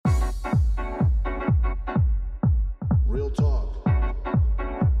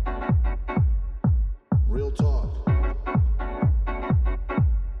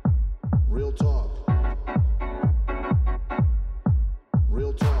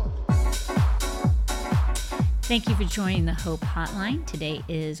Thank you for joining the Hope Hotline. Today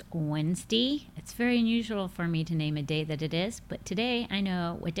is Wednesday. It's very unusual for me to name a day that it is, but today I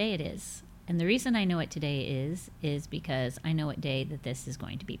know what day it is. And the reason I know what today is because I know what day that this is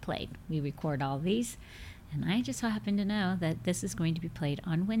going to be played. We record all these, and I just happen to know that this is going to be played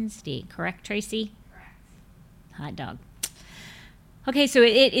on Wednesday. Correct, Tracy? Correct. Hot dog. Okay, so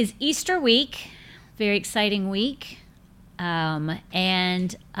it is Easter week. Very exciting week.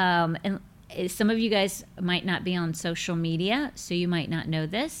 And some of you guys might not be on social media, so you might not know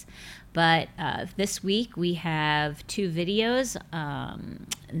this, but this week we have two videos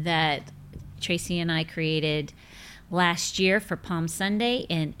that Tracy and I created last year for Palm Sunday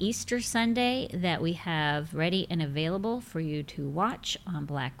and Easter Sunday that we have ready and available for you to watch on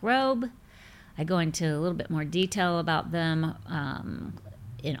Black Robe. I go into a little bit more detail about them on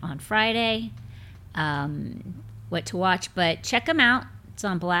Friday, what to watch, but check them out. It's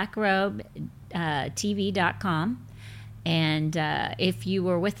on blackrobetv.com. And if you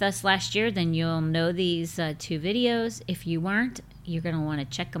were with us last year, then you'll know these two videos. If you weren't, you're going to want to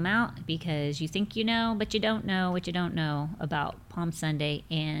check them out because you think you know, but you don't know what you don't know about Palm Sunday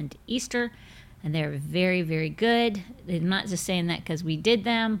and Easter. And they're very, very good. I'm not just saying that because we did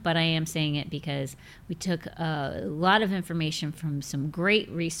them, but I am saying it because we took a lot of information from some great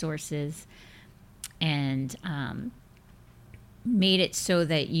resources and made it so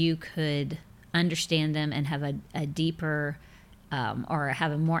that you could understand them and have a deeper or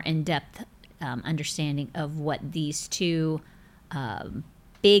have a more in-depth understanding of what these two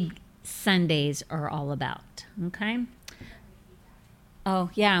big Sundays are all about. Okay?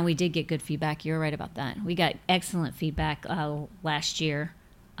 Oh, yeah, and we did get good feedback. You're right about that. We got excellent feedback last year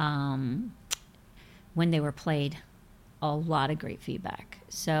when they were played. A lot of great feedback.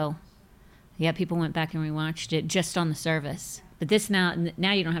 So, yeah, people went back and rewatched it just on the service. But this now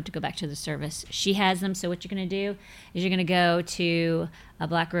you don't have to go back to the service. She has them, so what you're going to do is you're going to go to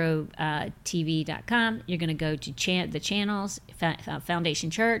blackrobetv.com. You're going to go to the channels, Foundation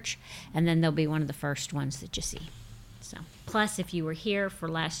Church, and then they'll be one of the first ones that you see. So, plus, if you were here for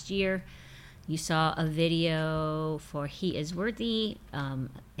last year, you saw a video for He Is Worthy.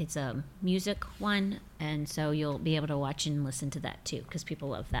 It's a music one, and so you'll be able to watch and listen to that too, because people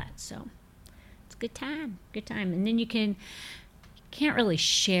love that. So, it's a good time. And then you can't really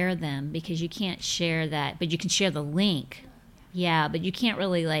share them because you can't share that, but you can share the link. Yeah, but you can't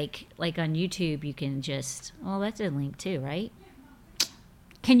really like on YouTube, you can just, that's a link too, right?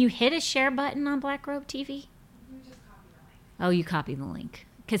 Can you hit a share button on Black Robe TV? Oh, you copy the link.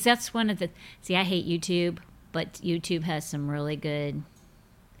 Because that's one of the... See, I hate YouTube, but YouTube has some really good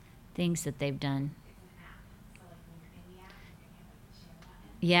things that they've done.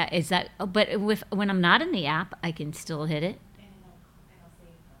 Yeah, is that... Oh, but when I'm not in the app, I can still hit it.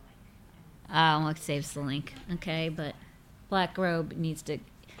 Oh, it saves the link. Okay, but Black Robe needs to...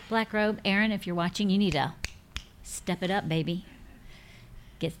 Black Robe, Aaron, if you're watching, you need to step it up, baby.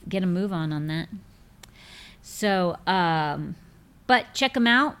 Get a move on that. So, but check them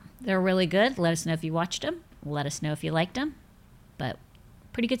out. They're really good. Let us know if you watched them. Let us know if you liked them. But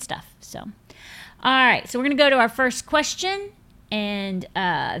pretty good stuff. So, all right. So we're going to go to our first question. And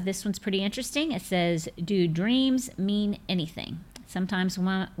this one's pretty interesting. It says, do dreams mean anything? Sometimes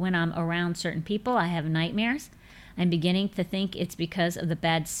when I'm around certain people, I have nightmares. I'm beginning to think it's because of the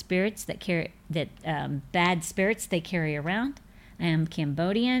bad spirits they carry around. I am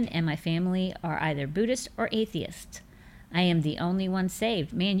Cambodian, and my family are either Buddhist or atheist. I am the only one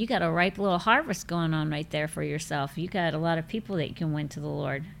saved. Man, you got a ripe little harvest going on right there for yourself. You got a lot of people that you can win to the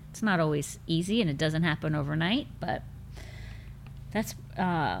Lord. It's not always easy, and it doesn't happen overnight, but that's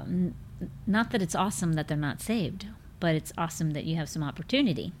not that it's awesome that they're not saved, but it's awesome that you have some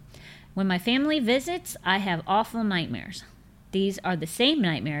opportunity. When my family visits, I have awful nightmares. These are the same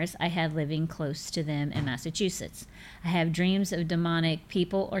nightmares I had living close to them in Massachusetts. I have dreams of demonic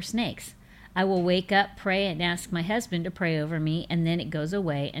people or snakes. I will wake up, pray, and ask my husband to pray over me, and then it goes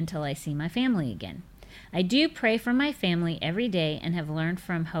away until I see my family again. I do pray for my family every day and have learned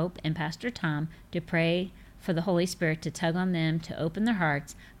from Hope and Pastor Tom to pray for the Holy Spirit to tug on them to open their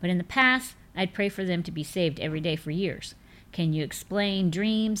hearts, but in the past, I'd pray for them to be saved every day for years. Can you explain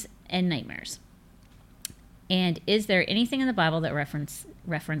dreams and nightmares? And is there anything in the Bible that reference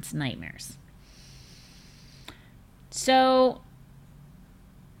nightmares? So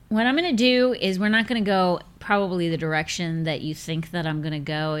what I'm going to do is we're not going to go probably the direction that you think that I'm going to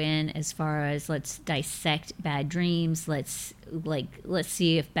go in as far as let's dissect bad dreams. Let's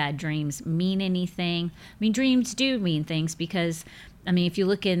see if bad dreams mean anything. I mean, dreams do mean things because, I mean, if you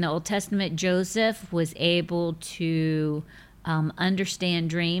look in the Old Testament, Joseph was able to understand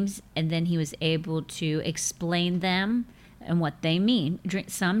dreams, and then he was able to explain them and what they mean.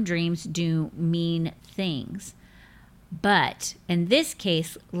 Some dreams do mean things. But in this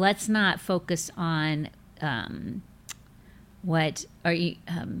case, let's not focus on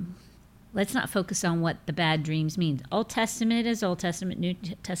let's not focus on what the bad dreams mean. Old Testament is Old Testament, New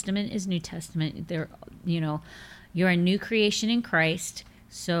Testament is New Testament. You're a new creation in Christ.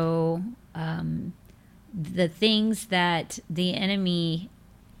 So the things that the enemy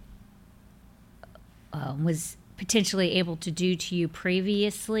was potentially able to do to you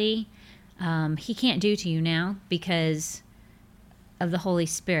previously, he can't do to you now because of the Holy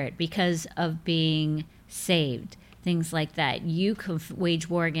Spirit, because of being saved, things like that. You can wage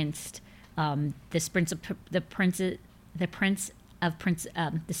war against the spirit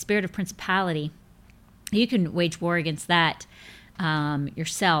of principality. You can wage war against that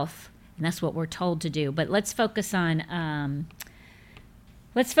yourself, and that's what we're told to do. But let's focus on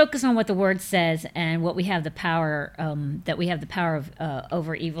what the Word says and what we have the power of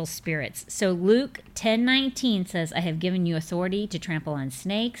over evil spirits. So Luke 10:19 says, "I have given you authority to trample on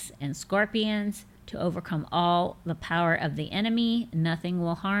snakes and scorpions, to overcome all the power of the enemy. Nothing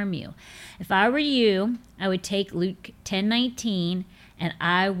will harm you." If I were you, I would take Luke 10:19 and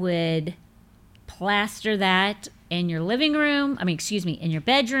I would plaster that in your living room. In your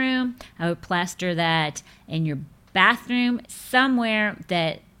bedroom. I would plaster that in your bathroom, somewhere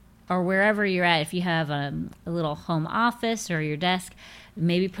or wherever you're at. If you have a little home office or your desk,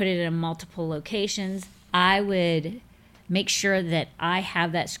 maybe put it in multiple locations. I would make sure that I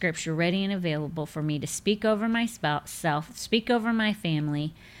have that scripture ready and available for me to speak over myself, speak over my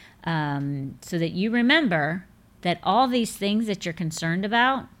family, so that you remember that all these things that you're concerned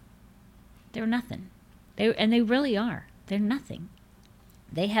about, they're nothing. They really are. They're nothing.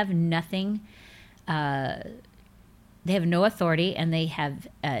 They have nothing. They have no authority, and they have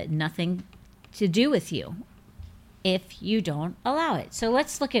nothing to do with you if you don't allow it. So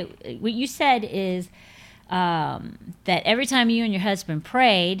let's look at what you said is that every time you and your husband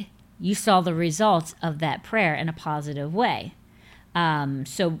prayed, you saw the results of that prayer in a positive way.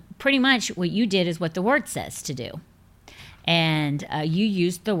 So pretty much what you did is what the Word says to do. And you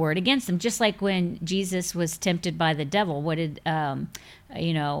used the Word against them. Just like when Jesus was tempted by the devil, what did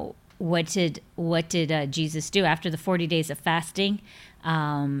Jesus do after the 40 days of fasting?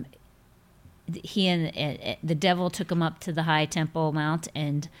 He and the devil took him up to the high temple mount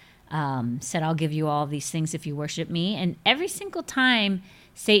and said, "I'll give you all these things if you worship me." And every single time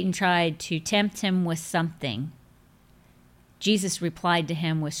Satan tried to tempt him with something, Jesus replied to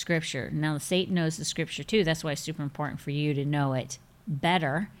him with Scripture. Now, Satan knows the Scripture too. That's why it's super important for you to know it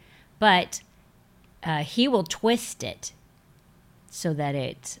better. But he will twist it so that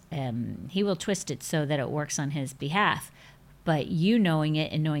it works on his behalf. But you knowing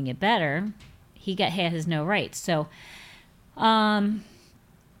it and knowing it better, he has no rights. So,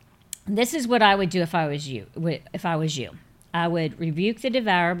 this is what I would do if I was you. I would rebuke the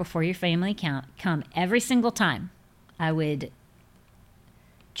devourer before your family come every single time. I would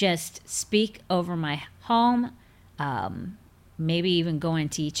just speak over my home, maybe even go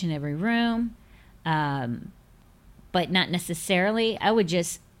into each and every room, but not necessarily. I would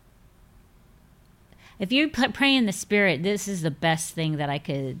just, if you pray in the Spirit, this is the best thing that I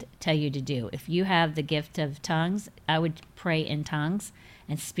could tell you to do. If you have the gift of tongues, I would pray in tongues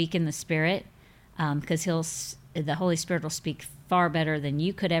and speak in the Spirit, because the Holy Spirit will speak far better than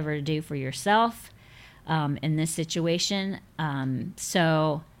you could ever do for yourself in this situation.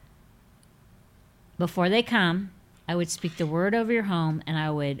 So before they come, I would speak the Word over your home, and I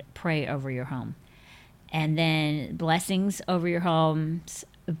would pray over your home. And then blessings over your homes,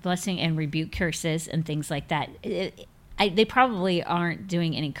 blessing and rebuke curses and things like that. They probably aren't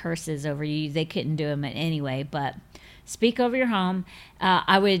doing any curses over you. They couldn't do them anyway, but speak over your home.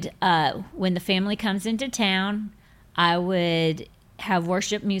 I would, when the family comes into town, I would have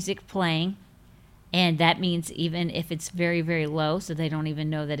worship music playing. And that means even if it's very, very low, so they don't even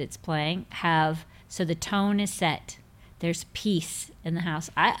know that it's playing, so the tone is set. There's peace in the house.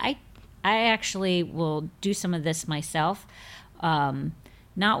 I actually will do some of this myself.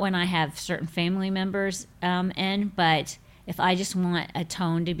 Not when I have certain family members in, but if I just want a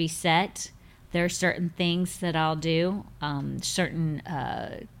tone to be set, there are certain things that I'll do. Certain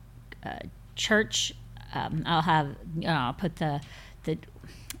church, I'll put the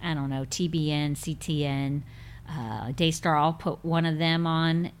I don't know, TBN, CTN, Daystar. I'll put one of them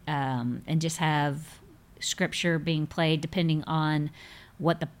on and just have scripture being played depending on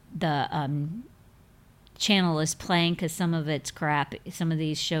what the channel is playing, because some of it's crap. Some of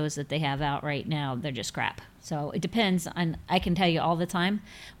these shows that they have out right now, they're just crap. So it depends on, I can tell you all the time,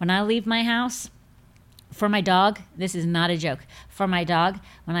 when I leave my house, for my dog, this is not a joke. For my dog,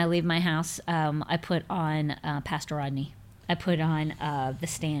 when I leave my house, I put on Pastor Rodney. I put on The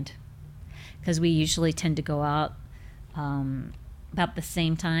Stand, because we usually tend to go out about the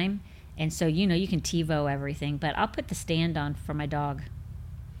same time. And so, you know, you can TiVo everything, but I'll put The Stand on for my dog,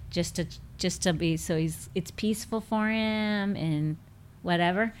 just to be, so it's peaceful for him and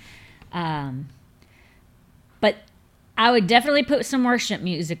whatever. But I would definitely put some worship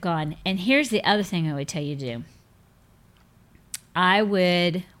music on. And here's the other thing I would tell you to do. I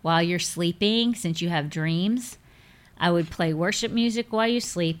would, while you're sleeping, since you have dreams, I would play worship music while you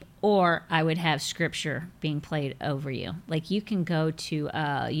sleep, or I would have scripture being played over you. Like, you can go to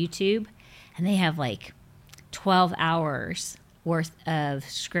YouTube, and they have like 12 hours worth of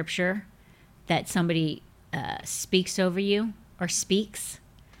scripture that somebody speaks over you, or speaks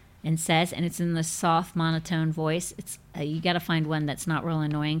and says, and it's in the soft monotone voice. It's you got to find one that's not real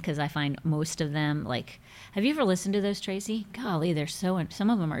annoying, because I find most of them, like, have you ever listened to those, Tracy? Golly, they're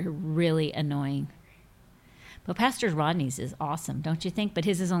some of them are really annoying. But Pastor Rodney's is awesome, don't you think? But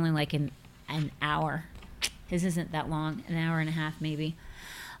his is only like an hour. His isn't that long, an hour and a half maybe.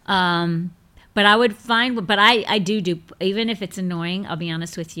 But I would find, but I do, even if it's annoying, I'll be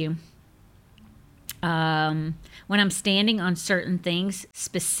honest with you. When I'm standing on certain things,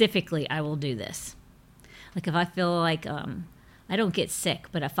 specifically, I will do this. Like, if I feel like, I don't get sick,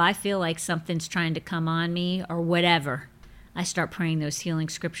 but if I feel like something's trying to come on me or whatever, I start praying those healing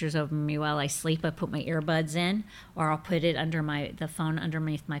scriptures over me while I sleep. I put my earbuds in, or I'll put it under the phone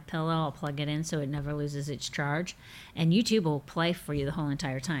underneath my pillow. I'll plug it in so it never loses its charge. And YouTube will play for you the whole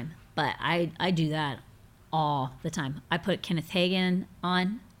entire time. But I do that all the time. I put Kenneth Hagin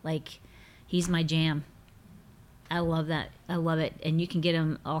on, like, he's my jam. I love that. I love it. And you can get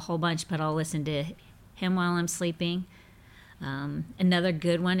him a whole bunch, but I'll listen to him while I'm sleeping. Another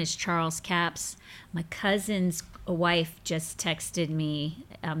good one is Charles Capps. My cousin's wife just texted me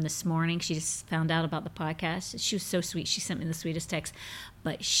this morning. She just found out about the podcast. She was so sweet. She sent me the sweetest text.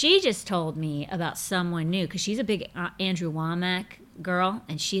 But she just told me about someone new, because she's a big Andrew Womack girl,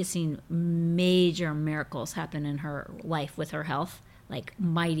 and she has seen major miracles happen in her life with her health, like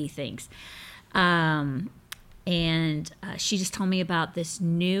mighty things. And she just told me about this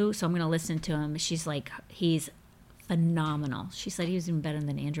new, so I'm going to listen to him. She's like, he's phenomenal. She said he was even better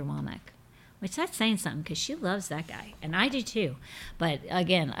than Andrew Womack, which that's saying something, because she loves that guy, and I do too. But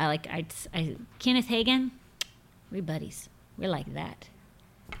again, Kenneth Hagin, we're buddies. We're like that.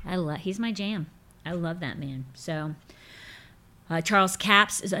 He's my jam. I love that man. So Charles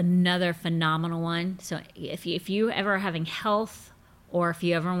Capps is another phenomenal one. So if you ever are having health, or if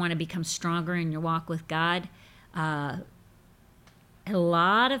you ever want to become stronger in your walk with God, a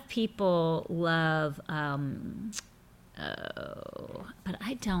lot of people love, but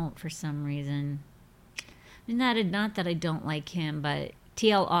I don't for some reason. Not that I don't like him, but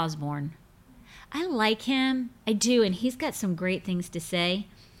T.L. Osborne. I like him. I do, and he's got some great things to say.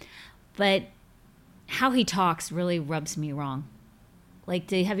 But how he talks really rubs me wrong. Like,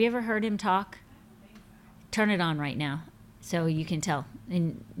 have you ever heard him talk? Turn it on right now so you can tell.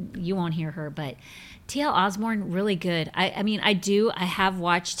 And you won't hear her, but T.L. Osborne, really good. I have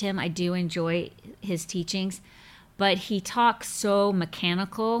watched him. I do enjoy his teachings. But he talks so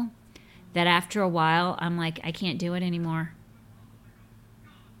mechanical that after a while, I'm like, I can't do it anymore.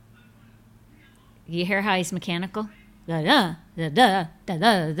 You hear how he's mechanical? Da, da, da, da,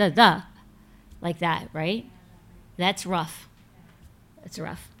 da, da, da. Like that, right? That's rough. That's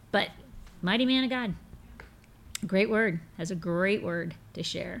rough. But mighty man of God. Great word. Has a great word to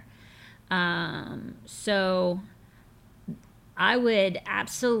share. So I would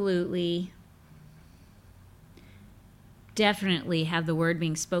absolutely, definitely have the word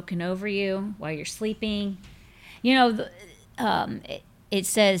being spoken over you while you're sleeping. You know, it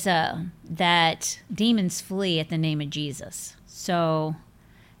says that demons flee at the name of Jesus. So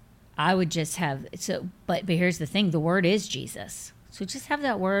I would just have, but here's the thing, the word is Jesus. So just have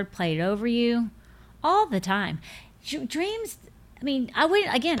that word played over you all the time. Dreams, I mean, I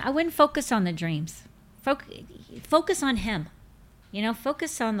wouldn't focus on the dreams. Focus on him. You know,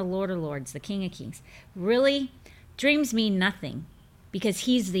 focus on the Lord of Lords, the King of Kings. Really, dreams mean nothing because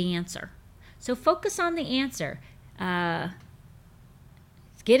he's the answer. So focus on the answer.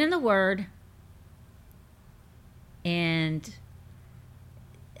 Get in the Word, and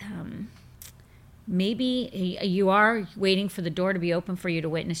maybe you are waiting for the door to be open for you to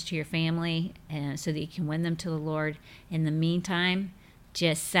witness to your family, and so that you can win them to the Lord. In the meantime,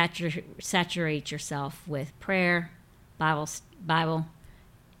 just saturate yourself with prayer, Bible,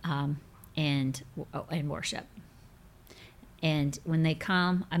 and worship. And when they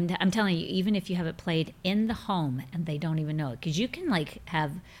come, I'm telling you, even if you have it played in the home and they don't even know it, because you can like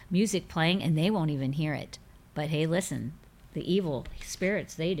have music playing and they won't even hear it. But hey, listen, the evil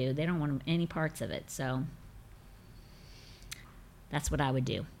spirits, they do. They don't want any parts of it. So that's what I would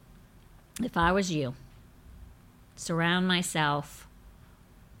do. If I was you, surround myself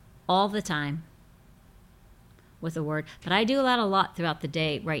all the time with the word. But I do that a lot throughout the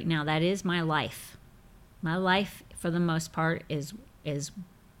day right now. That is my life. My life, for the most part, is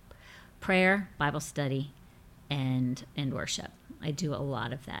prayer, Bible study, and worship. I do a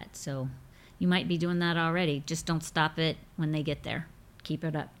lot of that. So you might be doing that already. Just don't stop it when they get there. Keep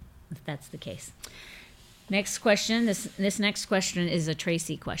it up if that's the case. Next question. This next question is a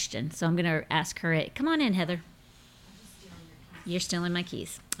Tracy question. So I'm going to ask her it. Come on in, Heather. You're stealing my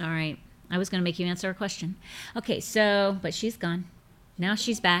keys. All right. I was going to make you answer a question. Okay, so, but she's gone. Now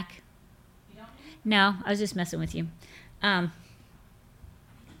she's back. No, I was just messing with you.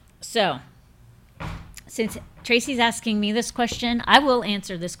 So, since Tracy's asking me this question, I will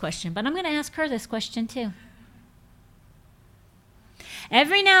answer this question, but I'm going to ask her this question too.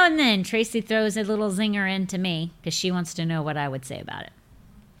 Every now and then, Tracy throws a little zinger into me because she wants to know what I would say about it.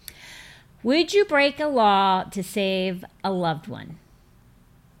 Would you break a law to save a loved one?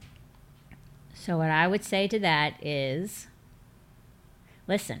 So what I would say to that is,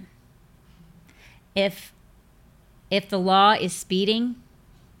 listen, if the law is speeding,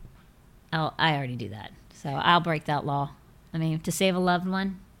 I already do that. So I'll break that law. I mean, to save a loved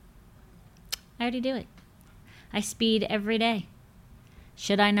one, I already do it. I speed every day.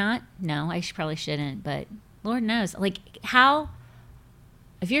 Should I not? No, I probably shouldn't, but Lord knows. Like, how,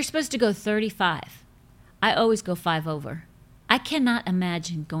 if you're supposed to go 35, I always go 5 over. I cannot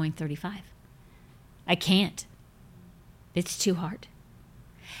imagine going 35. I can't. It's too hard.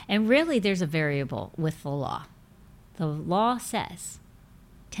 And really, there's a variable with the law. The law says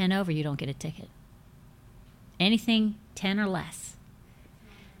 10 over, you don't get a ticket. Anything 10 or less.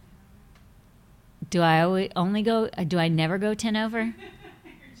 Do I never go 10 over?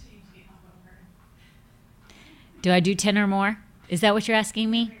 Do I do 10 or more? Is that what you're asking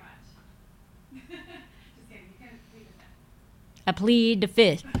me? Pretty much. Just kidding. You can plead the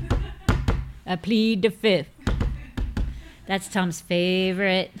fifth. I plead the fifth. I plead the fifth. That's Tom's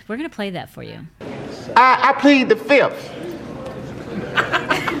favorite. We're going to play that for you. I plead the fifth.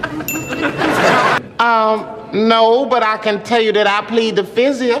 No, but I can tell you that I plead the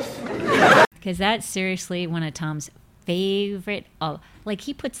fifth. Because that's seriously one of Tom's favorite. Oh, like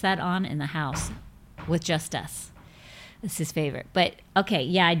he puts that on in the house with just us. It's his favorite. But okay,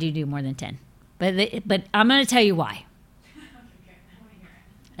 yeah, I do more than 10. But I'm going to tell you why.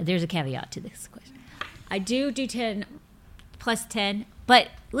 There's a caveat to this question. I do 10 plus 10, but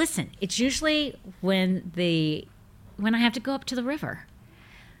listen, it's usually when I have to go up to the river.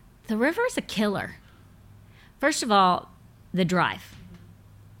 The river is a killer. First of all, the drive.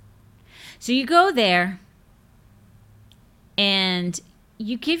 So you go there and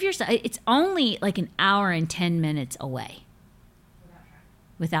you give yourself, it's only like an hour and 10 minutes away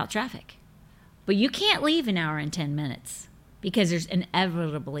without traffic. But you can't leave an hour and 10 minutes because there's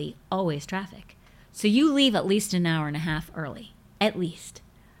inevitably always traffic. So you leave at least an hour and a half early, at least.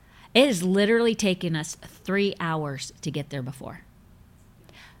 It has literally taken us 3 hours to get there before.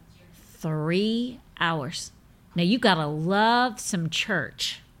 3 hours. Now you gotta love some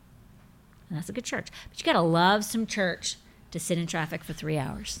church. And that's a good church. But you gotta love some church to sit in traffic for 3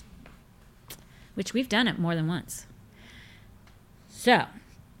 hours, which we've done it more than once. So,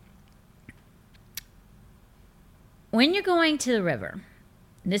 when you're going to the river,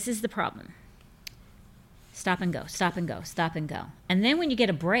 this is the problem. Stop and go, stop and go, stop and go. And then when you get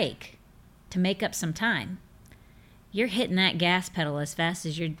a break to make up some time, you're hitting that gas pedal as fast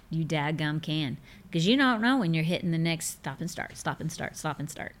as you dadgum can. Because you don't know when you're hitting the next stop and start, stop and start, stop and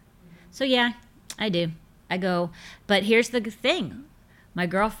start. So yeah, I do. I go. But here's the thing. My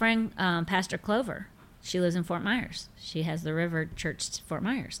girlfriend, Pastor Clover, she lives in Fort Myers. She has the River Church Fort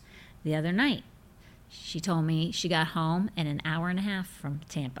Myers. The other night, she told me she got home in an hour and a half from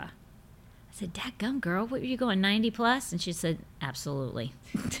Tampa. I said, dadgum, girl, what were you going, 90 plus? And she said, absolutely.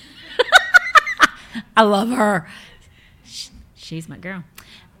 I love her. She's my girl.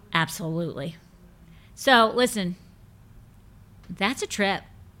 Absolutely. So, listen, that's a trip.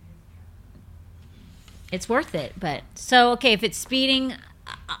 It's worth it. But so, okay, if it's speeding,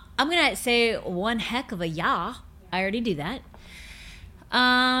 I'm going to say one heck of a yeah. I already do that.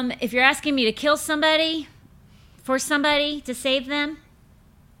 If you're asking me to kill somebody for somebody to save them,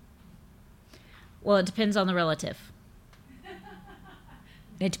 Well, it depends on the relative.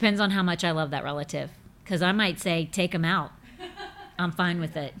 It depends on how much I love that relative. Because I might say, take them out. I'm fine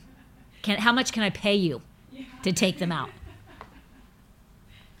with it. How much can I pay you to take them out?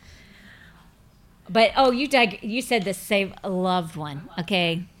 But, you said the save a loved one.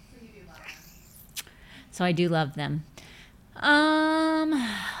 Okay. So I do love them.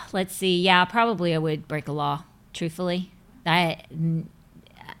 Let's see. Yeah, probably I would break a law, truthfully. I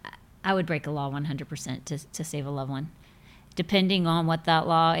would break a law 100% to save a loved one. Depending on what that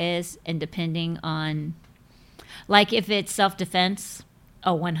law is and depending on, like if it's self-defense,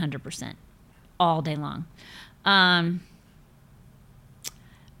 100%. All day long.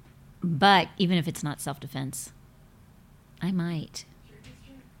 But even if it's not self-defense, I might.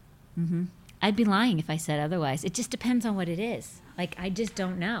 Mm-hmm. I'd be lying if I said otherwise. It just depends on what it is. Like, I just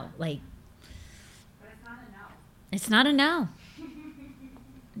don't know. Like, But it's not a no. it's not a no.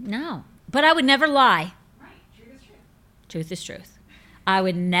 No. But I would never lie. Right. Truth is truth. Truth is truth. I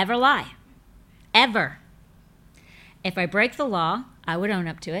would never lie. Ever. If I break the law, I would own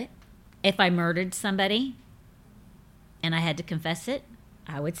up to it. If I murdered somebody and I had to confess it,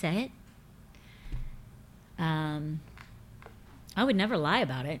 I would say it. I would never lie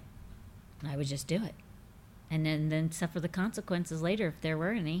about it. I would just do it. And then suffer the consequences later if there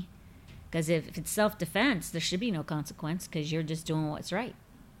were any. Because if it's self-defense, there should be no consequence because you're just doing what's right.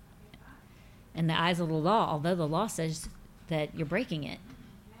 In the eyes of the law, although the law says that you're breaking it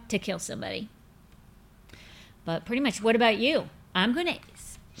to kill somebody. But pretty much, what about you? I'm going to,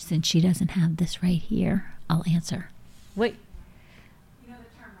 since she doesn't have this right here, I'll answer. Wait. You know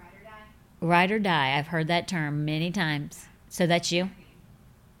the term ride or die? Ride or die. I've heard that term many times. So that's you?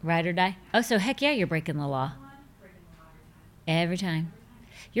 Ride or die? Oh, so heck yeah, you're breaking the law. Breaking the law every Every time.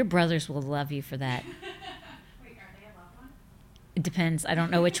 Your brothers will love you for that. Wait, are they a loved one? It depends. I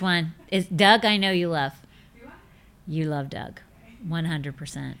don't know which one. Is Doug, I know you love. Do I? You love Doug. 100%. I love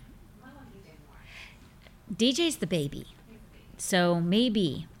DJ more. DJ's the baby. He's the baby. So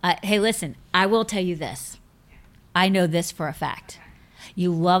maybe. Hey, listen, I will tell you this. I know this for a fact.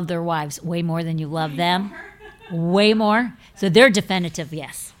 You love their wives way more than you love them. Way more. So they're definitive,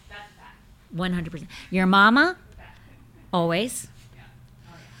 yes. That's a fact. 100%. Your mama? Always. Yeah.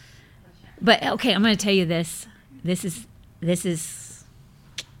 Oh, yeah. But, okay, I'm going to tell you this. This is, listen,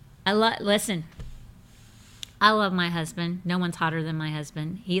 I love my husband. No one's hotter than my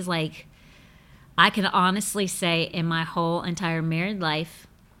husband. He's like, I can honestly say in my whole entire married life,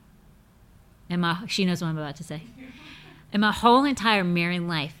 she knows what I'm about to say. In my whole entire married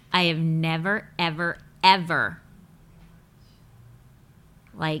life, I have never, ever, ever,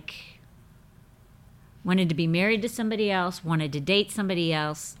 wanted to be married to somebody else, wanted to date somebody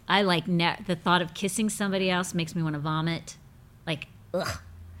else. I the thought of kissing somebody else makes me want to vomit. Ugh.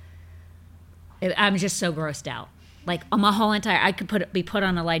 I'm just so grossed out. My whole entire, I could be put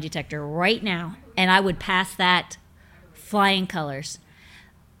on a lie detector right now, and I would pass that flying colors.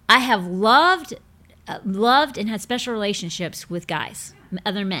 I have loved and had special relationships with guys,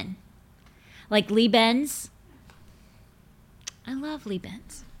 other men. Like Lee Benz. I love Lee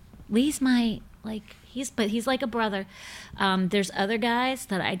Benz. Lee's he's like a brother. There's other guys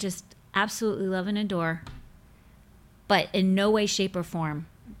that I just absolutely love and adore, but in no way, shape, or form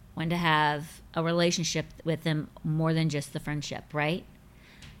want to have a relationship with them more than just the friendship, right?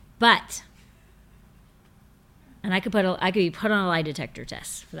 But, and I could be put on a lie detector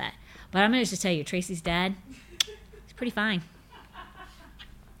test for that. But I'm going to just tell you, Tracy's dad, he's pretty fine.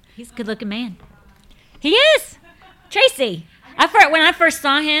 He's a good-looking man. He is! Tracy! When I first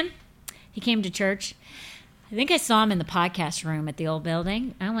saw him, he came to church. I think I saw him in the podcast room at the old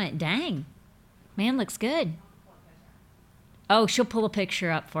building. I went, dang, man looks good. Oh, she'll pull a picture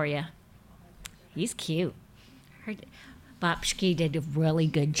up for you. He's cute. Bobshki did a really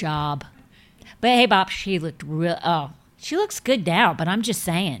good job. But hey, Bobshki looked she looks good now, but I'm just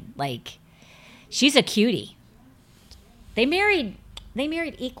saying, she's a cutie. They married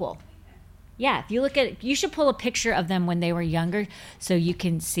equal. Yeah, if you look at it, you should pull a picture of them when they were younger so you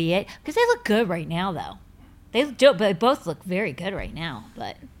can see it. Because they look good right now, though. They both look very good right now.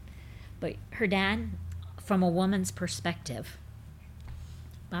 But her dad, from a woman's perspective,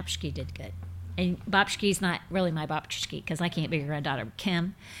 Bobshki did good. And Bobshki's not really my Bobshki because I can't be your granddaughter.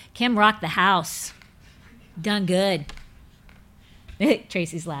 Kim rocked the house. Done good.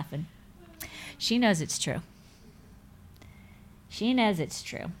 Tracy's laughing. She knows it's true. She knows it's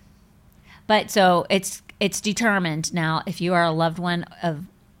true. But so it's determined now if you are a loved one of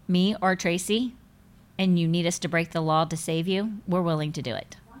me or Tracy and you need us to break the law to save you, we're willing to do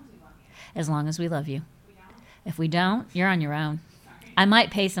it. As long as we love you. If we don't, you're on your own. I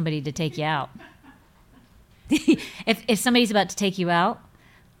might pay somebody to take you out. if somebody's about to take you out,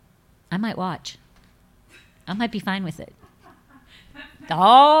 I might watch. I might be fine with it. It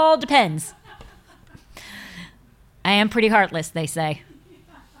all depends. I am pretty heartless, they say.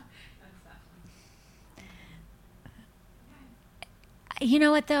 You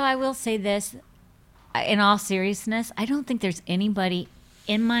know what, though? I will say this. In all seriousness, I don't think there's anybody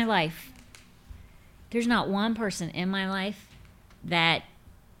in my life. There's not one person in my life that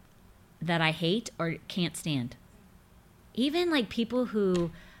I hate or can't stand. Even like people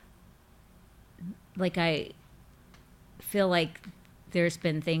who, like, I feel like there's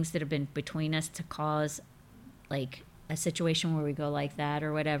been things that have been between us to cause like a situation where we go like that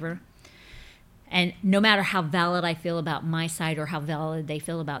or whatever. And no matter how valid I feel about my side or how valid they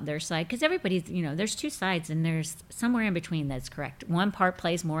feel about their side, because everybody's, there's two sides and there's somewhere in between that's correct. One part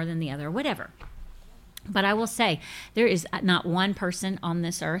plays more than the other, whatever. But I will say, there is not one person on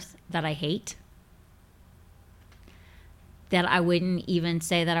this earth that I hate, that I wouldn't even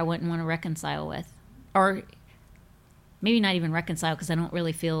say that I wouldn't want to reconcile with. Or maybe not even reconcile, because I don't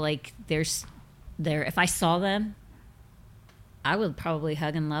really feel like if I saw them, I would probably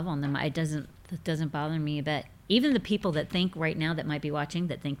hug and love on them. It doesn't bother me a bit. Even the people that think right now that might be watching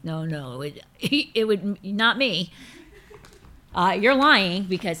that think, no, it would not me. You're lying,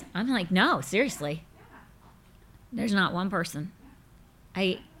 because I'm like, no, seriously. There's not one person.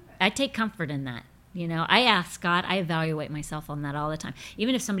 I take comfort in that. I ask God, I evaluate myself on that all the time.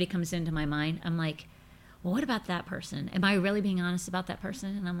 Even if somebody comes into my mind, I'm like, well, what about that person? Am I really being honest about that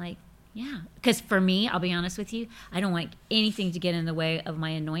person? And I'm like, yeah. Because for me, I'll be honest with you, I don't want anything to get in the way of my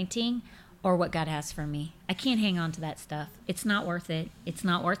anointing or what God has for me. I can't hang on to that stuff. It's not worth it. It's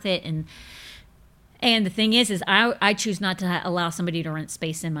not worth it. And the thing is I choose not to allow somebody to rent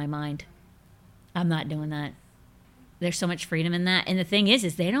space in my mind. I'm not doing that. There's so much freedom in that. And the thing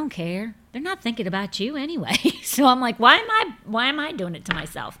is they don't care. They're not thinking about you anyway. So I'm like, why am I doing it to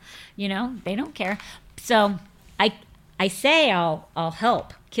myself? They don't care. So I say I'll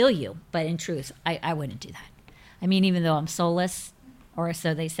help kill you, but in truth, I wouldn't do that. I mean, even though I'm soulless, or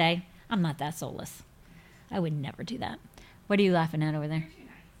so they say, I'm not that soulless. I would never do that. What are you laughing at over there?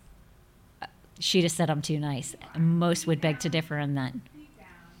 She just said I'm too nice. Most would beg to differ on that.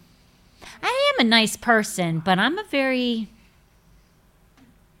 I am a nice person, but I'm not that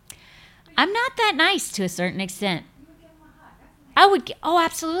nice to a certain extent.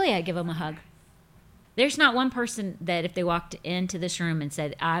 Absolutely, I'd give them a hug. There's not one person that if they walked into this room and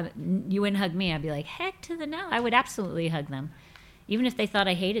said, you wouldn't hug me, I'd be like, heck to the no. I would absolutely hug them, even if they thought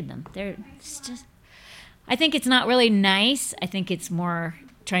I hated them. I think it's not really nice. I think it's more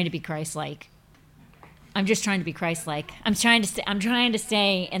trying to be Christ-like. I'm just trying to be Christ-like. I'm trying to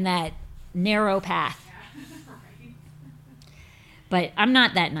stay in that narrow path. But I'm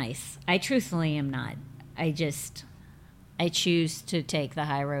not that nice. I truthfully am not. I choose to take the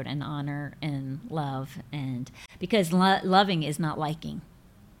high road and honor and love, and because loving is not liking.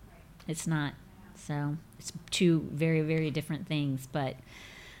 It's not. So it's two very, very different things. But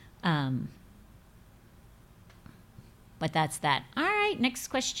that's that. All right, next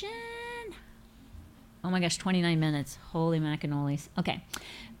question. Oh my gosh, 29 minutes. Holy macanoles. Okay.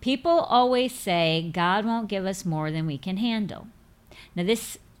 People always say God won't give us more than we can handle. Now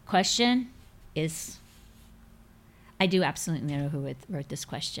this question is, I do absolutely know who wrote this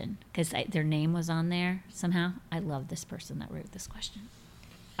question, because their name was on there somehow. I love this person that wrote this question.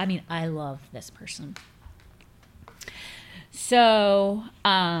 I mean, I love this person. So,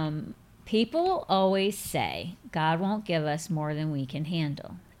 people always say God won't give us more than we can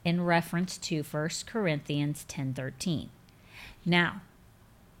handle, in reference to 1 Corinthians 10:13. Now,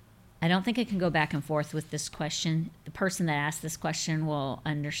 I don't think I can go back and forth with this question. The person that asked this question will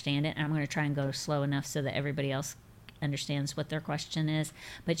understand it, and I'm going to try and go slow enough so that everybody else understands what their question is.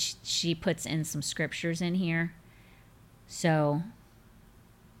 But she puts in some scriptures in here. So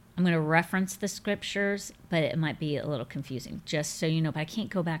I'm going to reference the scriptures, but it might be a little confusing, just so you know. But I can't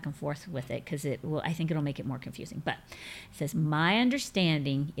go back and forth with it because I think it'll make it more confusing. But it says, my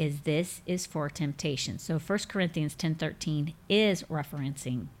understanding is this is for temptation. So 1 Corinthians 10:13 is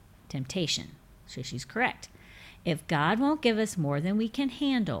referencing temptation. So she's correct. If God won't give us more than we can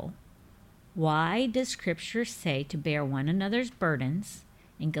handle, why does Scripture say to bear one another's burdens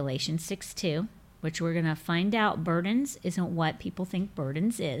in Galatians 6:2, which we're going to find out burdens isn't what people think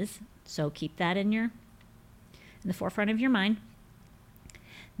burdens is. So keep that in the forefront of your mind.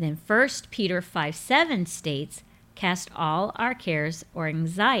 Then 1 Peter 5:7 states, cast all our cares or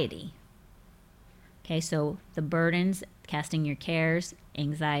anxiety. Okay, so the burdens, casting your cares,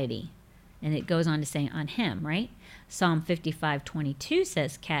 anxiety. And it goes on to say on him, right? Psalm 55:22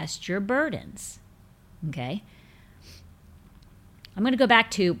 says, cast your burdens. Okay. I'm going to go back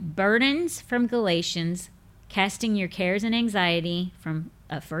to burdens from Galatians, casting your cares and anxiety from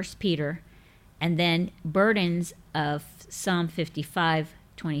 1 Peter, and then burdens of Psalm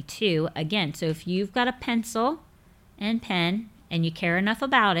 55:22. Again, so if you've got a pencil and pen and you care enough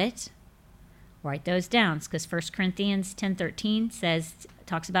about it, write those down, because 1 Corinthians 10:13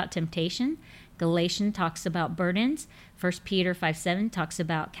 talks about temptation. Galatians talks about burdens. 1 Peter 5:7 talks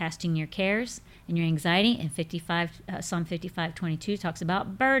about casting your cares and your anxiety. And Psalm 55:22 talks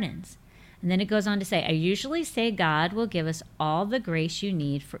about burdens. And then it goes on to say, I usually say God will give us all the grace you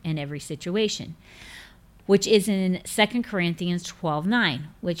need in every situation, which is in 2 Corinthians 12:9,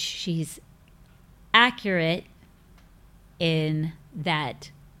 which she's accurate in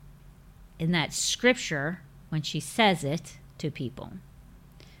that scripture when she says it to people.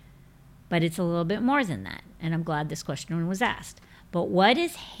 But it's a little bit more than that, and I'm glad this question was asked. But what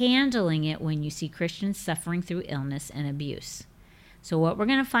is handling it when you see Christians suffering through illness and abuse? So what we're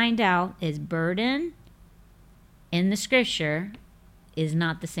going to find out is burden in the scripture is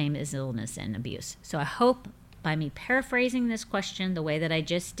not the same as illness and abuse. So I hope by me paraphrasing this question the way that I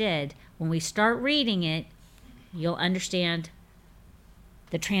just did, when we start reading it, you'll understand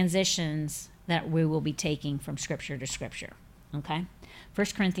the transitions that we will be taking from scripture to scripture. Okay? 1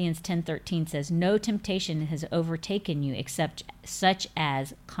 Corinthians 10:13 says, no temptation has overtaken you except such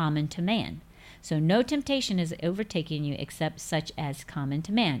as common to man. So no temptation has overtaken you except such as common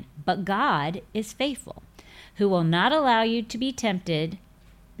to man. But God is faithful, who will not allow you to be tempted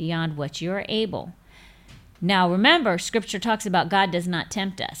beyond what you are able. Now remember, scripture talks about God does not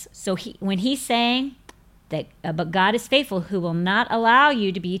tempt us. So when he's saying that, but God is faithful, who will not allow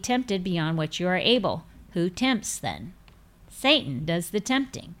you to be tempted beyond what you are able. Who tempts then? Satan does the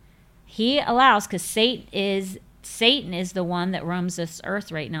tempting. He allows, because Satan is the one that roams this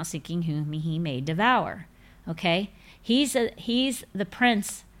earth right now, seeking whom he may devour. Okay? He's the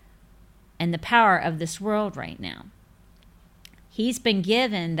prince and the power of this world right now. He's been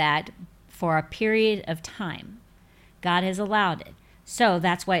given that for a period of time. God has allowed it. So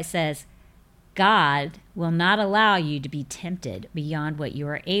that's why it says, God will not allow you to be tempted beyond what you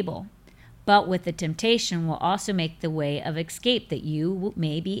are able. But with the temptation will also make the way of escape, that you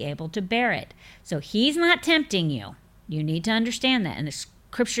may be able to bear it. So he's not tempting you. You need to understand that. And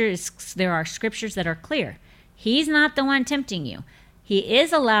there are scriptures that are clear. He's not the one tempting you. He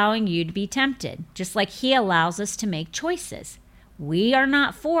is allowing you to be tempted, just like he allows us to make choices. We are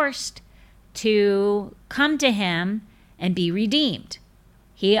not forced to come to him and be redeemed.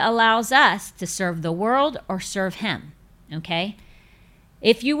 He allows us to serve the world or serve him. Okay?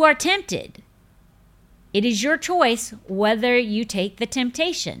 If you are tempted, it is your choice whether you take the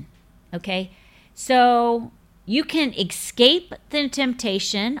temptation, okay? So you can escape the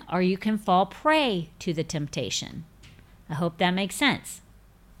temptation or you can fall prey to the temptation. I hope that makes sense.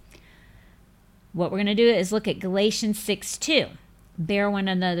 What we're going to do is look at Galatians 6:2. Bear one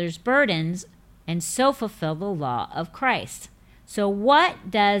another's burdens and so fulfill the law of Christ. So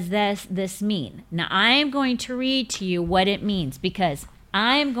what does this mean? Now I am going to read to you what it means, because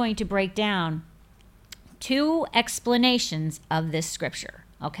I'm going to break down two explanations of this scripture,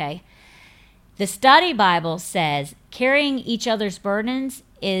 okay? The Study Bible says carrying each other's burdens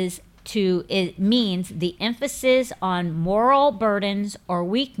it means the emphasis on moral burdens or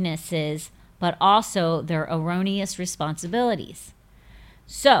weaknesses, but also their erroneous responsibilities.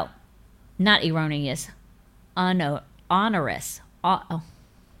 So, not erroneous, onerous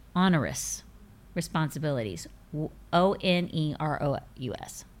responsibilities.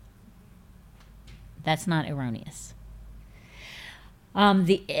 onerous. That's not erroneous.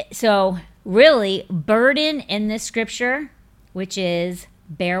 So really, burden in this scripture, which is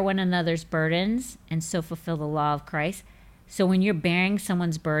bear one another's burdens and so fulfill the law of Christ. So when you're bearing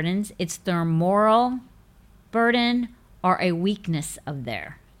someone's burdens, it's their moral burden or a weakness of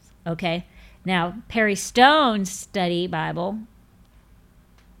theirs. Okay? Now, Perry Stone's Study Bible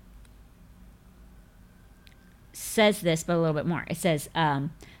says this, but a little bit more. It says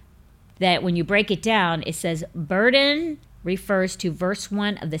that when you break it down, it says burden refers to verse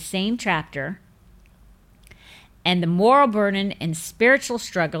 1 of the same chapter, and the moral burden and spiritual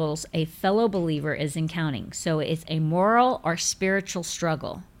struggles a fellow believer is encountering. So it's a moral or spiritual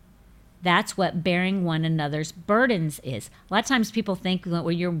struggle. That's what bearing one another's burdens is. A lot of times people think that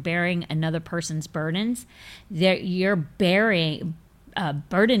when you're bearing another person's burdens, that you're burdening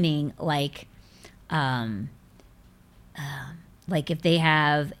like if they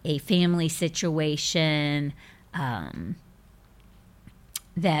have a family situation,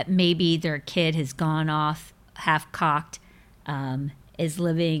 that maybe their kid has gone off half-cocked, is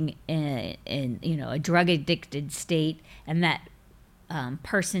living in a drug addicted state, and that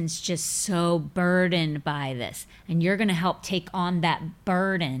person's just so burdened by this, and you're going to help take on that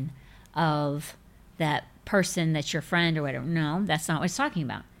burden of that person that's your friend or whatever. No, that's not what it's talking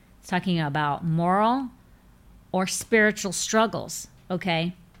about. It's talking about moral or spiritual struggles,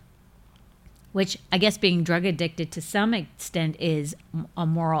 okay? Which I guess being drug addicted to some extent is a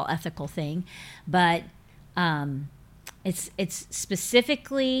moral, ethical thing, but it's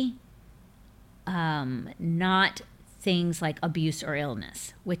specifically not things like abuse or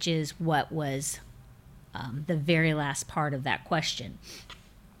illness, which is what was the very last part of that question.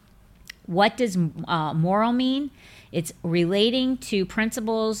 What does moral mean? It's relating to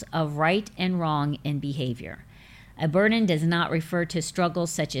principles of right and wrong in behavior. A burden does not refer to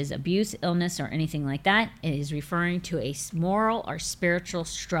struggles such as abuse, illness, or anything like that. It is referring to a moral or spiritual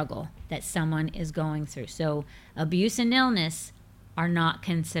struggle that someone is going through. So abuse and illness are not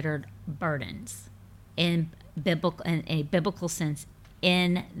considered burdens in a biblical sense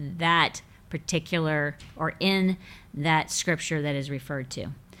in that particular or in that scripture that is referred to.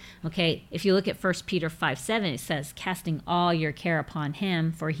 Okay, if you look at 1 Peter 5:7, it says, casting all your care upon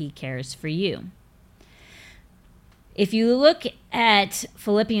him, for he cares for you. If you look at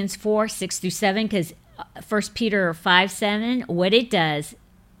Philippians 4:6-7, because 1 Peter 5:7, what it does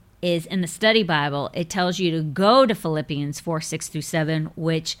is in the study Bible, it tells you to go to Philippians 4:6-7,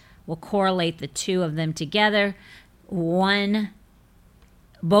 which will correlate the two of them together. Both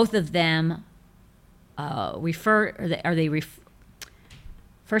of them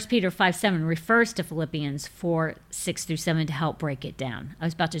 1 Peter 5:7 refers to Philippians 4:6-7 to help break it down. I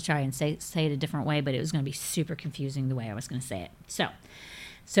was about to try and say it a different way, but it was going to be super confusing the way I was going to say it. So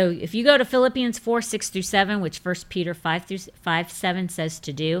if you go to Philippians 4:6-7, which 1 Peter 5:7 says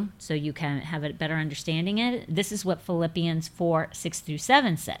to do, so you can have a better understanding of it, this is what Philippians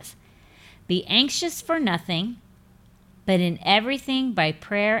 4:6-7 says. Be anxious for nothing, but in everything by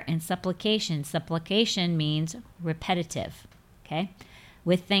prayer and supplication. Supplication means repetitive, okay?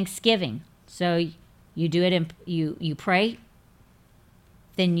 With thanksgiving. So you do it, you pray,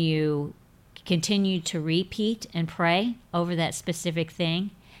 then you continue to repeat and pray over that specific thing,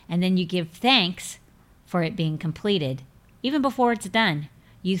 and then you give thanks for it being completed, even before it's done.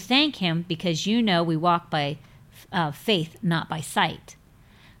 You thank him because you know we walk by faith, not by sight.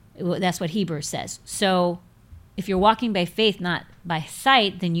 That's what Hebrews says. So if you're walking by faith, not by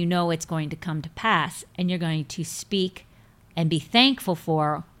sight, then you know it's going to come to pass, and you're going to speak and be thankful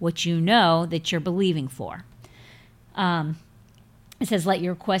for what you know that you're believing for. It says, let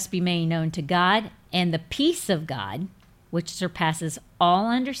your requests be made known to God, and the peace of God, which surpasses all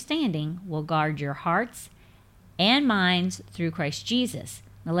understanding, will guard your hearts and minds through Christ Jesus.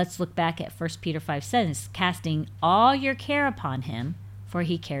 Now let's look back at 1 Peter 5:7, casting all your care upon him, for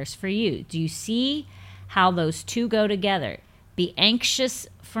he cares for you. Do you see how those two go together? Be anxious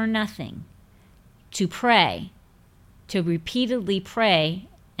for nothing, to pray, to repeatedly pray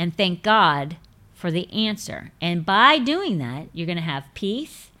and thank God for the answer. And by doing that, you're going to have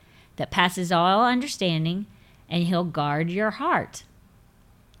peace that passes all understanding, and he'll guard your heart.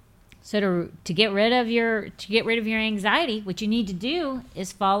 So to get rid of your anxiety, what you need to do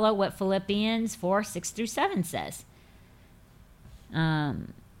is follow what Philippians 4:6-7 says.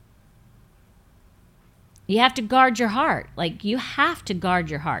 You have to guard your heart. Like, you have to guard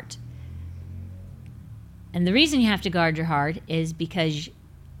your heart. And the reason you have to guard your heart is because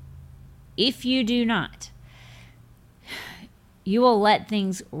if you do not, you will let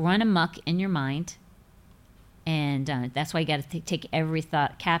things run amok in your mind. And that's why you got to take every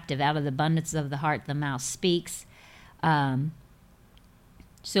thought captive. Out of the abundance of the heart, the mouth speaks.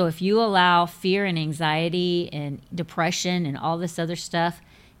 So if you allow fear and anxiety and depression and all this other stuff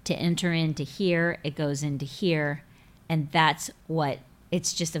to enter into here, it goes into here. And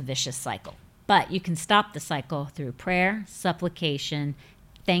it's just a vicious cycle. But you can stop the cycle through prayer, supplication,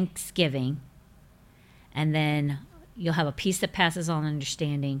 thanksgiving, and then you'll have a peace that passes all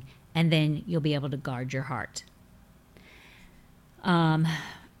understanding, and then you'll be able to guard your heart.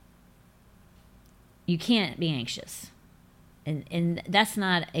 You can't be anxious, and that's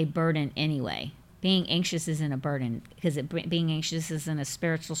not a burden anyway. Being anxious isn't a burden, because being anxious isn't a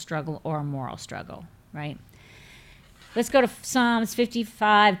spiritual struggle or a moral struggle, right? Let's go to Psalms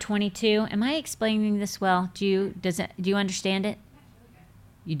 55:22. Am I explaining this well? Do you understand it?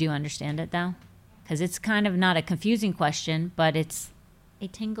 You do understand it, though? Because it's kind of not a confusing question, but it's a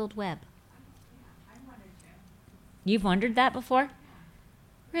tangled web. I wondered too. You've wondered that before?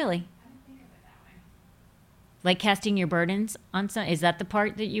 Really? I didn't think of it that way. Like casting your burdens on some? Is that the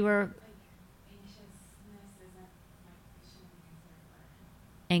part that you were... Like, anxiousness isn't, like, it shouldn't be considered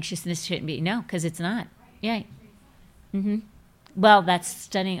Anxiousness shouldn't be. No, because it's not. Yeah. Mm-hmm. Well, that's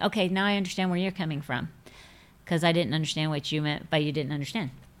stunning. Okay, now I understand where you're coming from. Because I didn't understand what you meant by you didn't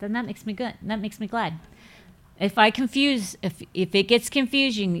understand. Then that makes me good. That makes me glad. If it gets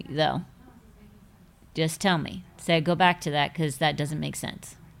confusing, though, just tell me. Say, go back to that because that doesn't make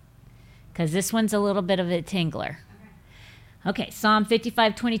sense. Because this one's a little bit of a tingler. Okay, Psalm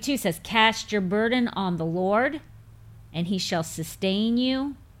 55:22 says, cast your burden on the Lord, and he shall sustain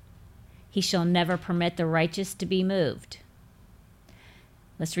you. He shall never permit the righteous to be moved.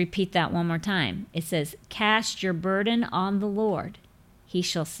 Let's repeat that one more time. It says, cast your burden on the Lord. He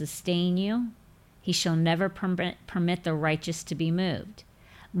shall sustain you. He shall never permit the righteous to be moved.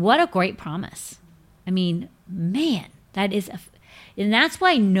 What a great promise. I mean, man, and that's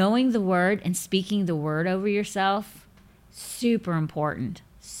why knowing the word and speaking the word over yourself, super important.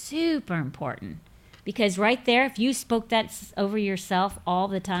 Super important. Because right there, if you spoke that over yourself all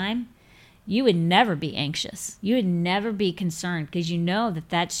the time, you would never be anxious. You would never be concerned because you know that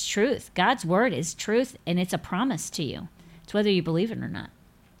that's truth. God's word is truth, and it's a promise to you. It's whether you believe it or not.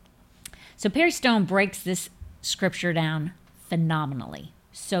 So Perry Stone breaks this scripture down phenomenally.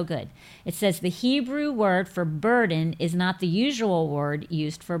 So good. It says the Hebrew word for burden is not the usual word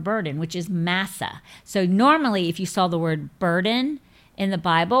used for burden, which is massa. So normally if you saw the word burden in the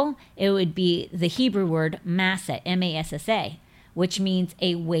Bible, it would be the Hebrew word massa, M-A-S-S-A, which means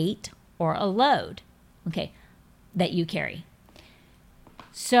a weight or a load, okay, that you carry.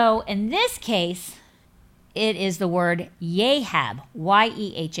 So in this case, it is the word Yehab,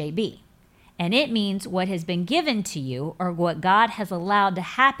 Y-E-H-A-B. And it means what has been given to you or what God has allowed to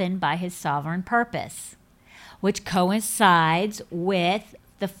happen by his sovereign purpose, which coincides with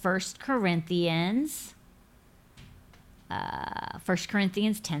the 1 Corinthians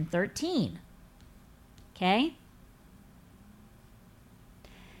 10:13. Okay?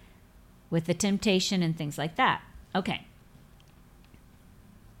 With the temptation and things like that. Okay.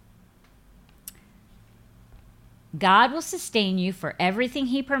 God will sustain you for everything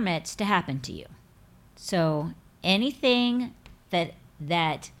he permits to happen to you. So anything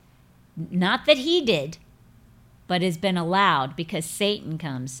that not that he did, but has been allowed because Satan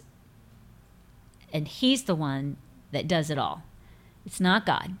comes and he's the one that does it all. It's not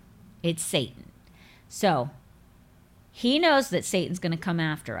God. It's Satan. So he knows that Satan's going to come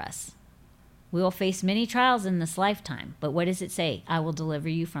after us. We will face many trials in this lifetime. But what does it say? I will deliver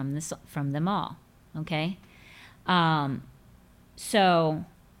you from them all. Okay? So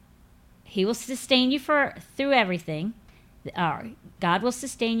he will sustain you through everything. God will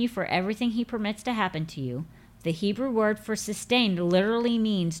sustain you for everything he permits to happen to you. The Hebrew word for sustain literally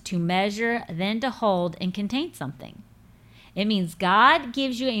means to measure, then to hold and contain something. It means God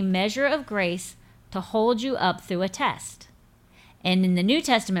gives you a measure of grace to hold you up through a test. And in the New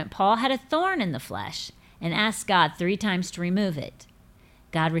Testament, Paul had a thorn in the flesh and asked God 3 times to remove it.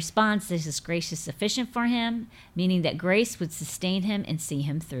 God responds that his grace is sufficient for him, meaning that grace would sustain him and see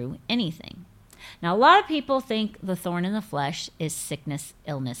him through anything. Now, a lot of people think the thorn in the flesh is sickness,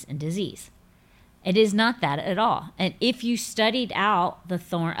 illness, and disease. It is not that at all. And if you studied out a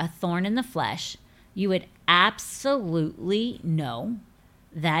thorn in the flesh, you would absolutely know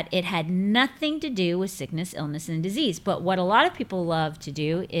that it had nothing to do with sickness, illness, and disease. But what a lot of people love to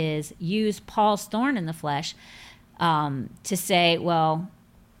do is use Paul's thorn in the flesh to say, well,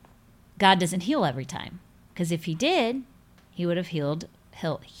 God doesn't heal every time. Because if he did, he would have healed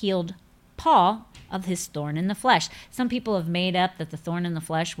Paul of his thorn in the flesh. Some people have made up that the thorn in the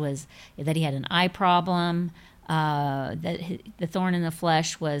flesh was that he had an eye problem, that the thorn in the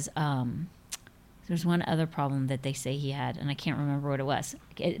flesh was, there's one other problem that they say he had, and I can't remember what it was.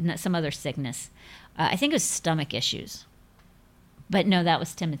 Some other sickness. I think it was stomach issues. But no, that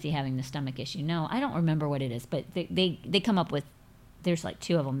was Timothy having the stomach issue. No, I don't remember what it is, but they come up with, there's like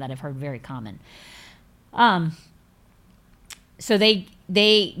 2 of them that I've heard very common. So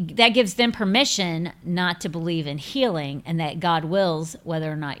that gives them permission not to believe in healing and that God wills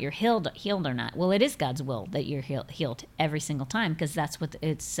whether or not you're healed or not. Well, it is God's will that you're healed every single time because that's what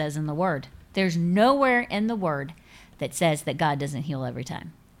it says in the Word. There's nowhere in the Word that says that God doesn't heal every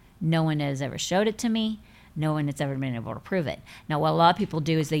time. No one has ever showed it to me. No one has ever been able to prove it. Now, what a lot of people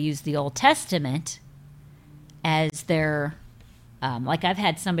do is they use the Old Testament as their, like I've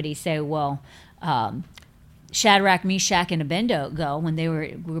had somebody say, well, Shadrach, Meshach, and Abednego, when they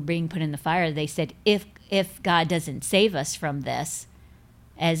were being put in the fire, they said, if God doesn't save us from this,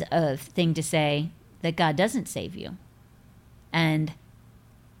 as a thing to say that God doesn't save you. And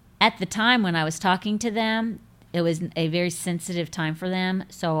at the time when I was talking to them, it was a very sensitive time for them,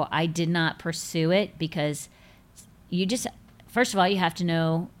 so I did not pursue it because first of all, you have to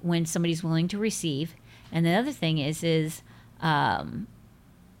know when somebody's willing to receive. And the other thing is it can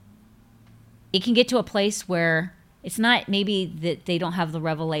get to a place where it's not maybe that they don't have the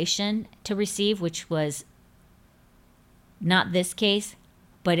revelation to receive, which was not this case,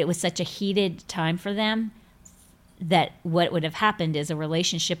 but it was such a heated time for them that what would have happened is a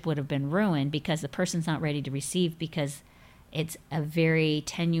relationship would have been ruined because the person's not ready to receive, because it's a very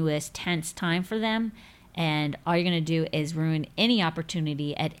tenuous, tense time for them. And all you're going to do is ruin any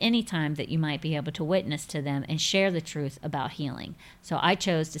opportunity at any time that you might be able to witness to them and share the truth about healing. So I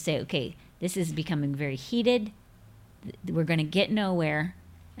chose to say, okay, this is becoming very heated. We're going to get nowhere,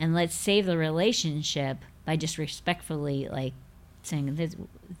 and let's save the relationship by just respectfully like saying this,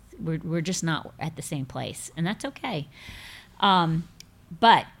 we're just not at the same place, and that's okay.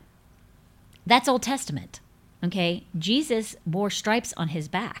 But that's Old Testament, okay? Jesus bore stripes on his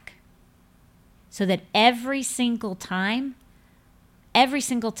back so that every single time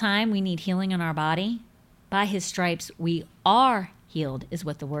we need healing in our body, by his stripes we are healed, is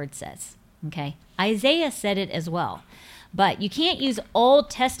what the word says, okay? Isaiah said it as well. But you can't use Old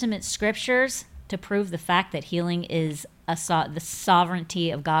Testament scriptures to prove the fact that healing is the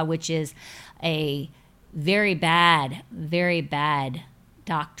sovereignty of God, which is a very bad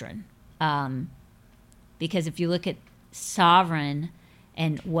doctrine. Because if you look at sovereign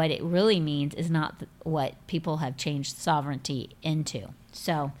and what it really means is not what people have changed sovereignty into.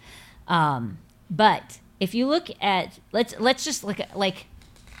 So, but if you look at, let's just look at, like,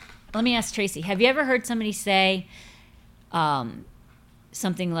 let me ask Tracy, have you ever heard somebody say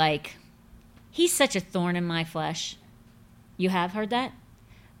something like, he's such a thorn in my flesh? You have heard that?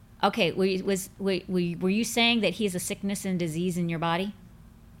 Okay, were you saying that he's a sickness and disease in your body?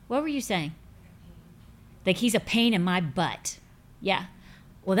 What were you saying? Like he's a pain in my butt. Yeah.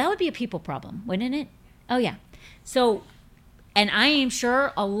 Well, that would be a people problem, wouldn't it? Oh, yeah. So, and I am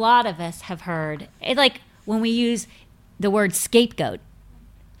sure a lot of us have heard, like when we use the word scapegoat,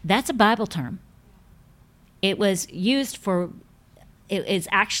 that's a Bible term. It was used for, it is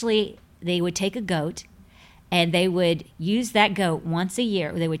actually, they would take a goat and they would use that goat once a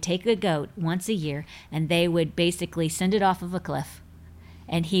year. They would take a goat once a year and they would basically send it off of a cliff.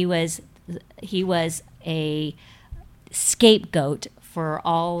 And he was a scapegoat for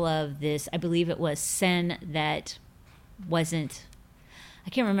all of this. I believe it was sin that wasn't, I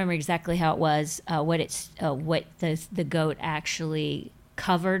can't remember exactly how it was, what the goat actually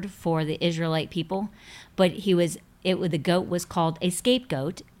covered for the Israelite people, but the goat was called a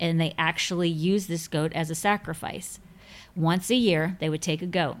scapegoat, and they actually used this goat as a sacrifice. Once a year, they would take a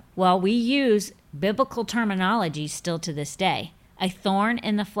goat. Well, we use biblical terminology still to this day. A thorn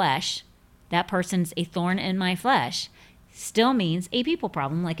in the flesh, that person's a thorn in my flesh, still means a people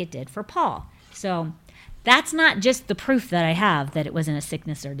problem, like it did for Paul. So that's not just the proof that I have that it wasn't a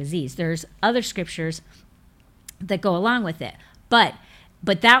sickness or disease. There's other scriptures that go along with it. But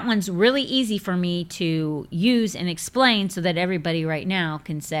that one's really easy for me to use and explain so that everybody right now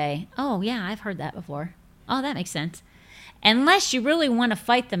can say, oh, yeah, I've heard that before. Oh, that makes sense. Unless you really want to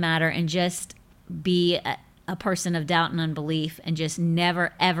fight the matter and just be a person of doubt and unbelief and just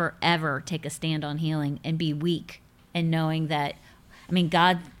never, ever, ever take a stand on healing and be weak and knowing that, I mean,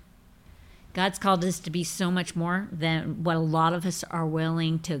 God's called us to be so much more than what a lot of us are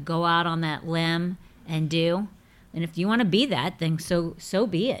willing to go out on that limb and do. And if you want to be that, then so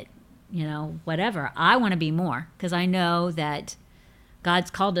be it. You know, whatever. I want to be more because I know that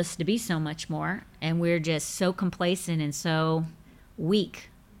God's called us to be so much more, and we're just so complacent and so weak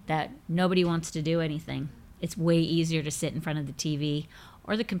that nobody wants to do anything. It's way easier to sit in front of the TV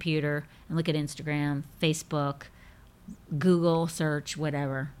or the computer and look at Instagram, Facebook, Google search,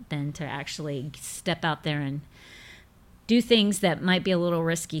 whatever, than to actually step out there and do things that might be a little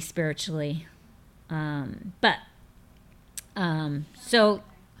risky spiritually. So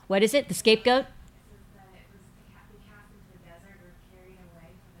what is it? The scapegoat?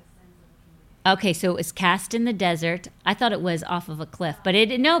 Okay, so it was cast in the desert. I thought it was off of a cliff, but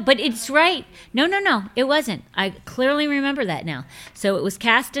it's right. No, it wasn't. I clearly remember that now. So it was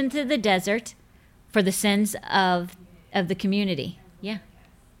cast into the desert for the sins of the community. Yeah.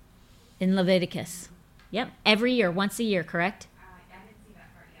 In Leviticus. Yep. Every year, once a year, correct? I didn't see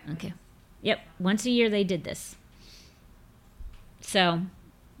that part yet. Okay. Yep. Once a year they did this. So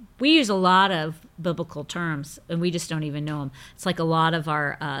we use a lot of biblical terms, and we just don't even know them. It's like a lot of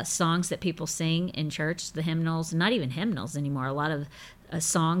our songs that people sing in church, the hymnals, not even hymnals anymore, a lot of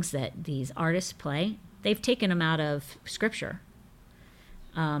songs that these artists play, they've taken them out of Scripture.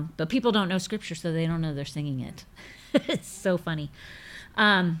 But people don't know Scripture, so they don't know they're singing it. It's so funny.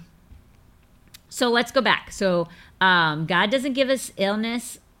 So let's go back. So God doesn't give us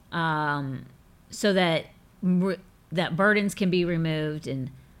illness so that that burdens can be removed,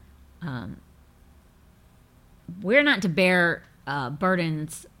 and we're not to bear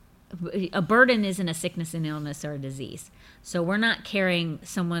burdens. A burden isn't a sickness, an illness, or a disease. So we're not carrying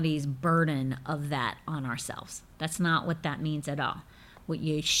somebody's burden of that on ourselves. That's not what that means at all. What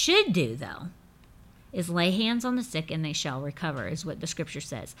you should do, though, is lay hands on the sick and they shall recover, is what the scripture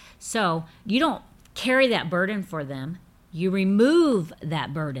says. So you don't carry that burden for them. You remove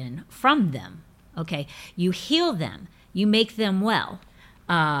that burden from them. Okay? You heal them. You make them well.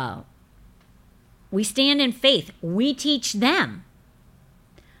 We stand in faith. We teach them.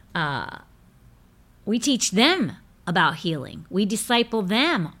 We teach them about healing. We disciple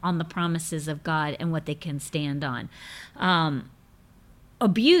them on the promises of God and what they can stand on.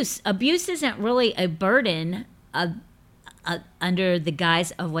 Abuse isn't really a burden under the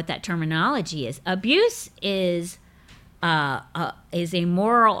guise of what that terminology is. Abuse is a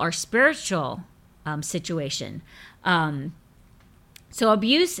moral or spiritual situation. So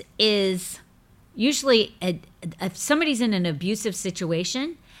abuse is usually if somebody's in an abusive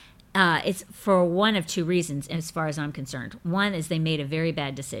situation, it's for one of two reasons, as far as I'm concerned. One is they made a very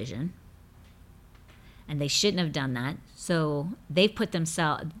bad decision, and they shouldn't have done that. So they've put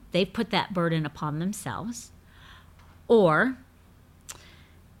that burden upon themselves. Or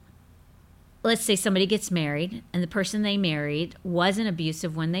let's say somebody gets married, and the person they married wasn't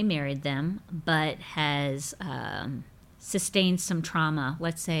abusive when they married them, but has sustained some trauma,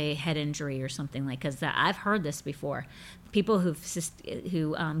 let's say head injury or something like. Because I've heard this before. People who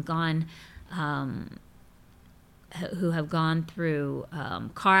have gone through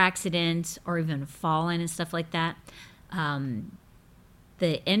car accidents or even fallen and stuff like that,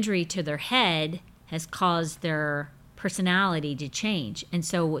 the injury to their head has caused their personality to change. And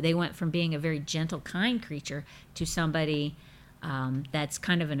so they went from being a very gentle, kind creature to somebody that's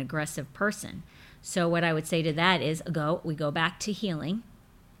kind of an aggressive person. So what I would say to that is we go back to healing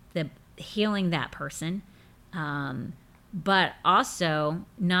that person, but also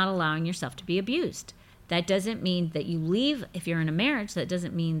not allowing yourself to be abused. That doesn't mean that you leave, if you're in a marriage, that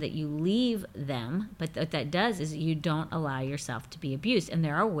doesn't mean that you leave them, but what that does is you don't allow yourself to be abused. And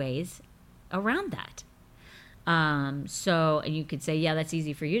there are ways around that. So you could say, yeah, that's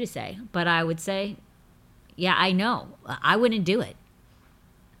easy for you to say. But I would say, yeah, I know. I wouldn't do it.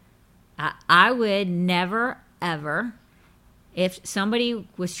 I would never, ever, if somebody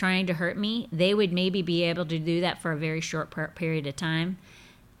was trying to hurt me, they would maybe be able to do that for a very short period of time.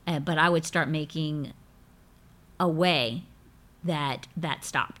 But I would start making a way that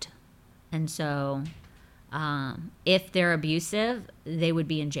stopped. And so if they're abusive, they would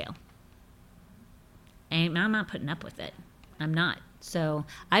be in jail. And I'm not putting up with it. I'm not. So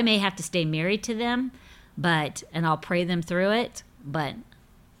I may have to stay married to them, and I'll pray them through it, but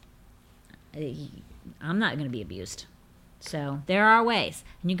I'm not going to be abused. So there are ways.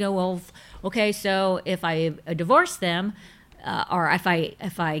 And you go, well, okay, so if I divorce them, or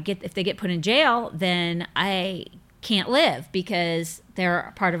if they get put in jail, then I can't live because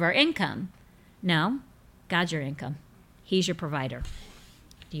they're part of our income. No, God's your income. He's your provider.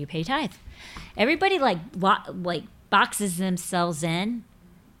 Do you pay tithe? Everybody like boxes themselves in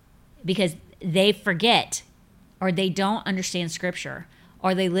because they forget, or they don't understand Scripture,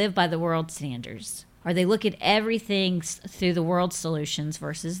 or they live by the world standards, or they look at everything through the world solutions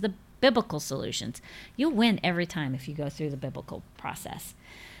versus the biblical solutions. You'll win every time if you go through the biblical process.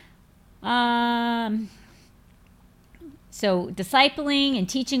 So discipling and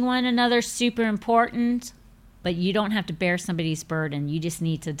teaching one another is super important, but you don't have to bear somebody's burden. You just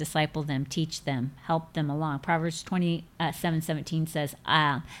need to disciple them, teach them, help them along. Proverbs 27:17 says,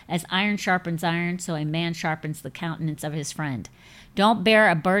 as iron sharpens iron, so a man sharpens the countenance of his friend. Don't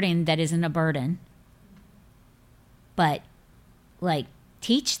bear a burden that isn't a burden, but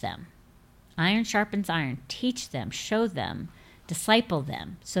teach them. Iron sharpens iron. Teach them, show them, disciple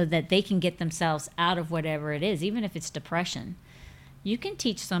them so that they can get themselves out of whatever it is, even if it's depression. You can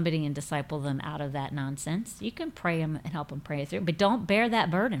teach somebody and disciple them out of that nonsense. You can pray them and help them pray through, but don't bear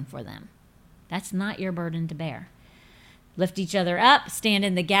that burden for them. That's not your burden to bear. Lift each other up, stand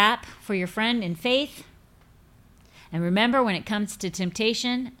in the gap for your friend in faith. And remember, when it comes to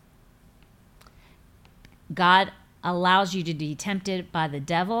temptation, God allows you to be tempted by the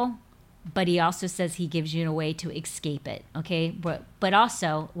devil, but he also says he gives you a way to escape it, okay? But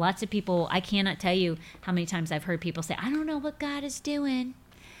also, lots of people, I cannot tell you how many times I've heard people say, I don't know what God is doing.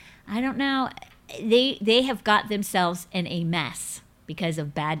 I don't know. They have got themselves in a mess because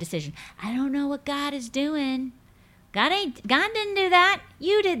of bad decision. I don't know what God is doing. God didn't do that.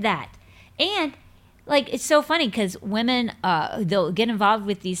 You did that. And Like, it's so funny because women, they'll get involved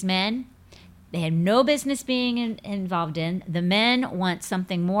with these men they have no business being involved in. The men want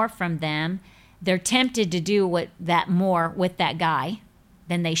something more from them. They're tempted to do more with that guy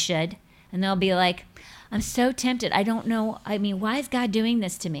than they should. And they'll be like, I'm so tempted. I don't know. I mean, why is God doing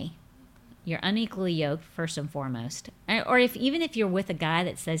this to me? You're unequally yoked, first and foremost. Or even if you're with a guy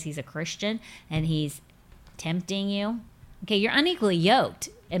that says he's a Christian and he's tempting you, okay, you're unequally yoked.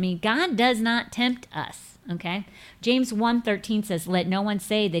 I mean, God does not tempt us. Okay, James 1:13 says, let no one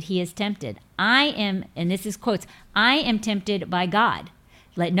say that he is tempted. I am, and this is quotes, I am tempted by God.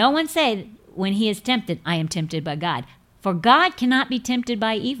 Let no one say when he is tempted, I am tempted by God. For God cannot be tempted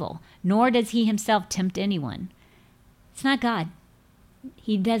by evil, nor does he himself tempt anyone. It's not God.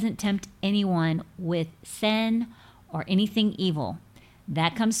 He doesn't tempt anyone with sin or anything evil.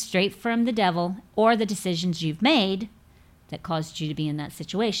 That comes straight from the devil or the decisions you've made that caused you to be in that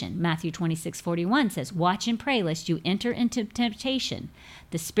situation. Matthew 26:41 says, watch and pray lest you enter into temptation.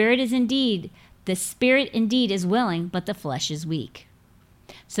 The spirit indeed is willing, but the flesh is weak.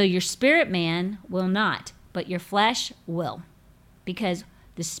 So your spirit man will not, but your flesh will. Because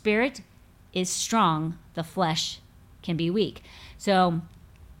the spirit is strong, the flesh can be weak. So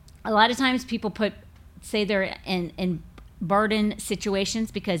a lot of times people say they're in burden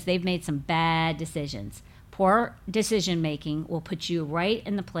situations because they've made some bad decisions. Poor decision making will put you right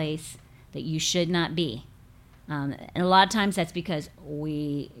in the place that you should not be. And a lot of times that's because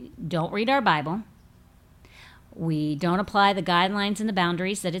we don't read our Bible. We don't apply the guidelines and the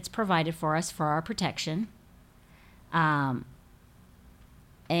boundaries that it's provided for us for our protection. And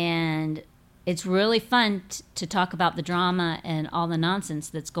it's really fun to talk about the drama and all the nonsense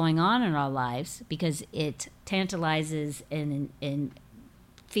that's going on in our lives because it tantalizes and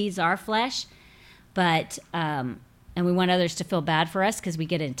feeds our flesh. But, and we want others to feel bad for us because we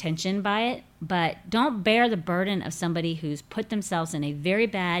get attention by it. But don't bear the burden of somebody who's put themselves in a very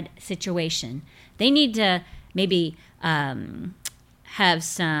bad situation. They need to maybe have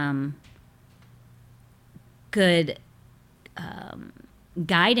some good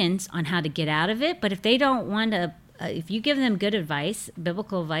guidance on how to get out of it. But if they don't want to, if you give them good advice,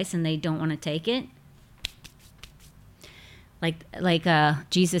 biblical advice, and they don't want to take it, like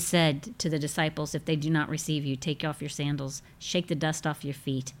Jesus said to the disciples, if they do not receive you, take off your sandals, shake the dust off your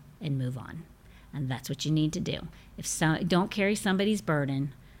feet, and move on. And that's what you need to do. Don't carry somebody's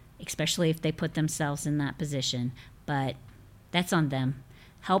burden, especially if they put themselves in that position. But that's on them.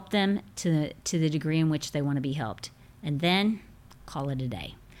 Help them to the degree in which they want to be helped. And then call it a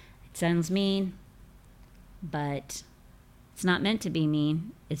day. It sounds mean, but it's not meant to be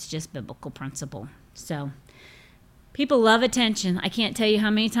mean. It's just biblical principle. So people love attention. I can't tell you how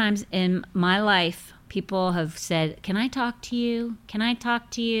many times in my life people have said, can I talk to you? Can I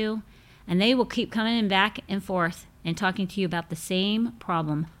talk to you? And they will keep coming back and forth and talking to you about the same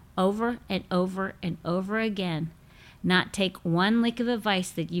problem over and over and over again. Not take one lick of advice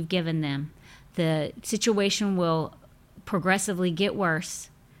that you've given them. The situation will progressively get worse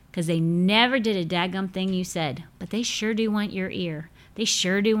because they never did a daggum thing you said, but they sure do want your ear. They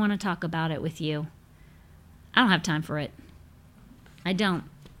sure do want to talk about it with you. I don't have time for it. I don't.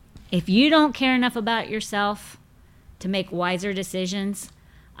 If you don't care enough about yourself to make wiser decisions,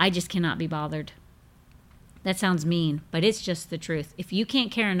 I just cannot be bothered. That sounds mean, but it's just the truth. If you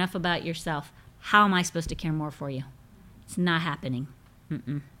can't care enough about yourself, how am I supposed to care more for you? It's not happening.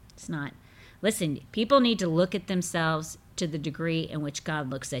 It's not. Listen, people need to look at themselves to the degree in which God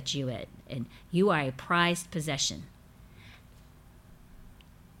looks at you at, and you are a prized possession.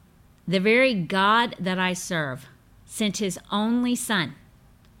 The very God that I serve sent his only son,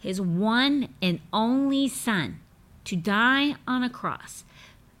 his one and only son, to die on a cross.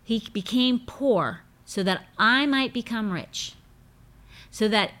 He became poor so that I might become rich, so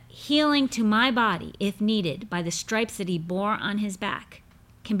that healing to my body, if needed, by the stripes that he bore on his back,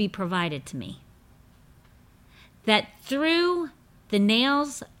 can be provided to me. That through the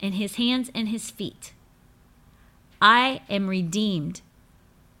nails in his hands and his feet, I am redeemed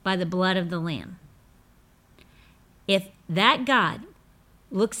by the blood of the Lamb. If that God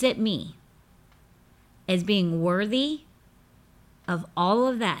looks at me as being worthy of all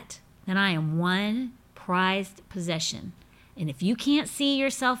of that, then I am one prized possession. And if you can't see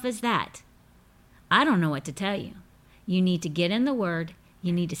yourself as that, I don't know what to tell you. You need to get in the Word.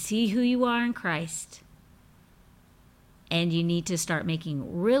 You need to see who you are in Christ. And you need to start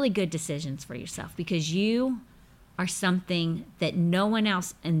making really good decisions for yourself because you are something that no one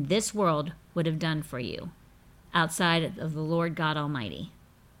else in this world would have done for you outside of the Lord God Almighty.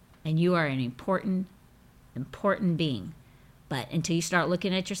 And you are an important being. But until you start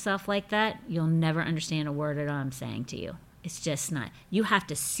looking at yourself like that, you'll never understand a word at all I'm saying to you. It's just not. You have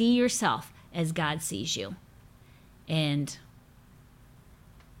to see yourself as God sees you. And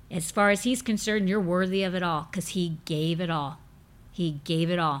as far as he's concerned, you're worthy of it all because he gave it all. He gave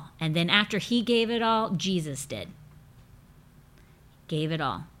it all. And then after he gave it all, Jesus did. Gave it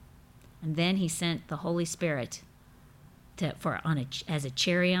all. And then he sent the Holy Spirit as a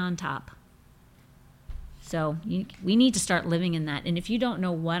cherry on top. So we need to start living in that. And if you don't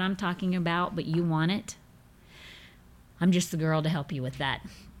know what I'm talking about, but you want it, I'm just the girl to help you with that.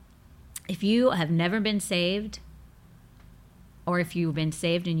 If you have never been saved, or if you've been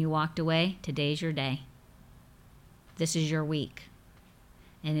saved and you walked away, today's your day. This is your week.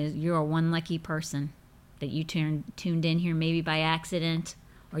 And you're one lucky person that you tuned in here maybe by accident,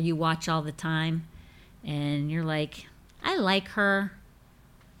 or you watch all the time, and you're like, I like her.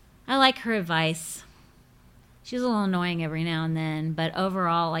 I like her advice. She's a little annoying every now and then, but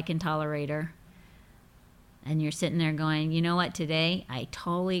overall I can tolerate her. And you're sitting there going, you know what, today I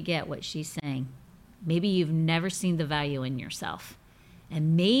totally get what she's saying. Maybe you've never seen the value in yourself.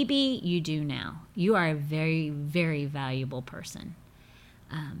 And maybe you do now. You are a very, very valuable person.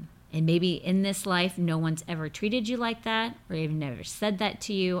 And maybe in this life, no one's ever treated you like that, or even never said that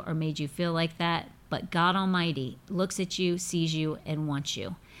to you, or made you feel like that. But God Almighty looks at you, sees you, and wants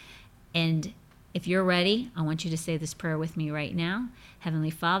you. And if you're ready, I want you to say this prayer with me right now. Heavenly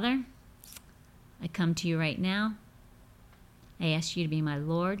Father, I come to you right now. I ask you to be my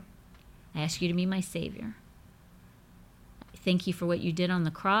Lord. I ask you to be my Savior. I thank you for what you did on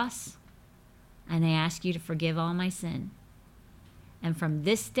the cross, and I ask you to forgive all my sin. And from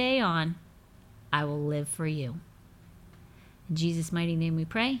this day on, I will live for you. In Jesus' mighty name we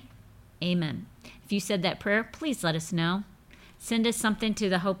pray. Amen. If you said that prayer, please let us know. Send us something to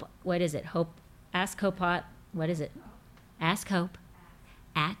the Hope, what is it? Ask Hope Hot, what is it? Ask Hope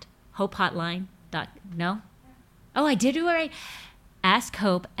at hopehotline. No? Oh, I did do it right. Ask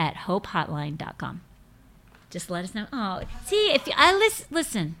Hope at hopehotline.com. Just let us know. Oh, see,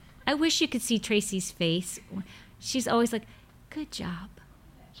 listen, I wish you could see Tracy's face. She's always like, good job.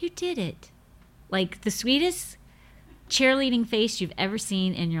 You did it. Like the sweetest cheerleading face you've ever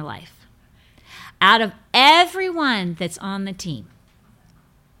seen in your life. Out of everyone that's on the team.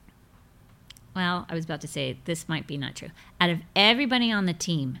 Well, I was about to say this might be not true. Out of everybody on the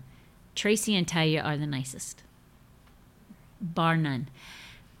team, Tracy and Talia are the nicest. Bar none.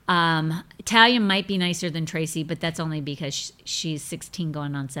 Talia might be nicer than Tracy, but that's only because she's 16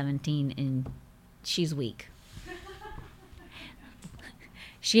 going on 17 and she's weak.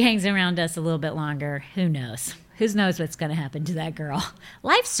 She hangs around us a little bit longer. Who knows? Who knows what's going to happen to that girl?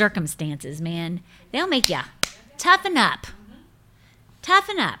 Life circumstances, man. They'll make you toughen up.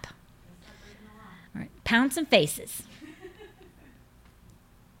 Toughen up. All right. Pound some faces.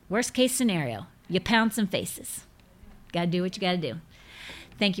 Worst case scenario, you pound some faces. Got to do what you got to do.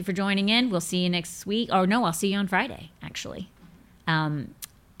 Thank you for joining in. We'll see you next week. Oh, no, I'll see you on Friday, actually.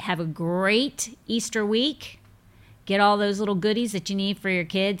 Have a great Easter week. Get all those little goodies that you need for your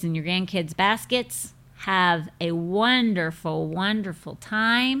kids and your grandkids' baskets. Have a wonderful, wonderful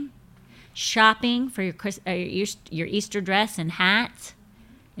time shopping for your Easter dress and hat.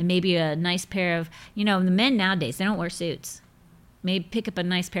 And maybe a nice pair of, the men nowadays, they don't wear suits. Maybe pick up a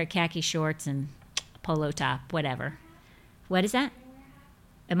nice pair of khaki shorts and a polo top, whatever. What is that?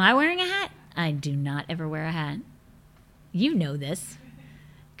 Am I wearing a hat? I do not ever wear a hat. You know this.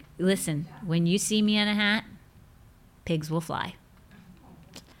 Listen, when you see me in a hat, pigs will fly.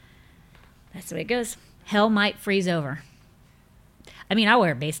 That's the way it goes. Hell might freeze over. I mean, I'll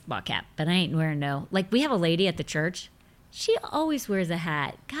wear a baseball cap, but I ain't wearing no. Like, we have a lady at the church. She always wears a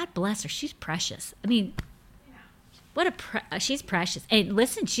hat. God bless her. She's precious. I mean, she's precious. And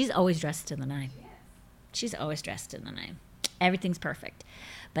listen, she's always dressed to the nine. She's always dressed to the nine. Everything's perfect.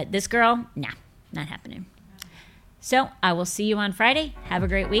 But this girl, nah, not happening. So I will see you on Friday. Have a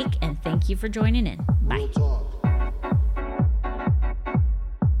great week, and thank you for joining in. Bye. Real talk.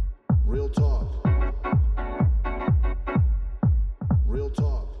 Real talk.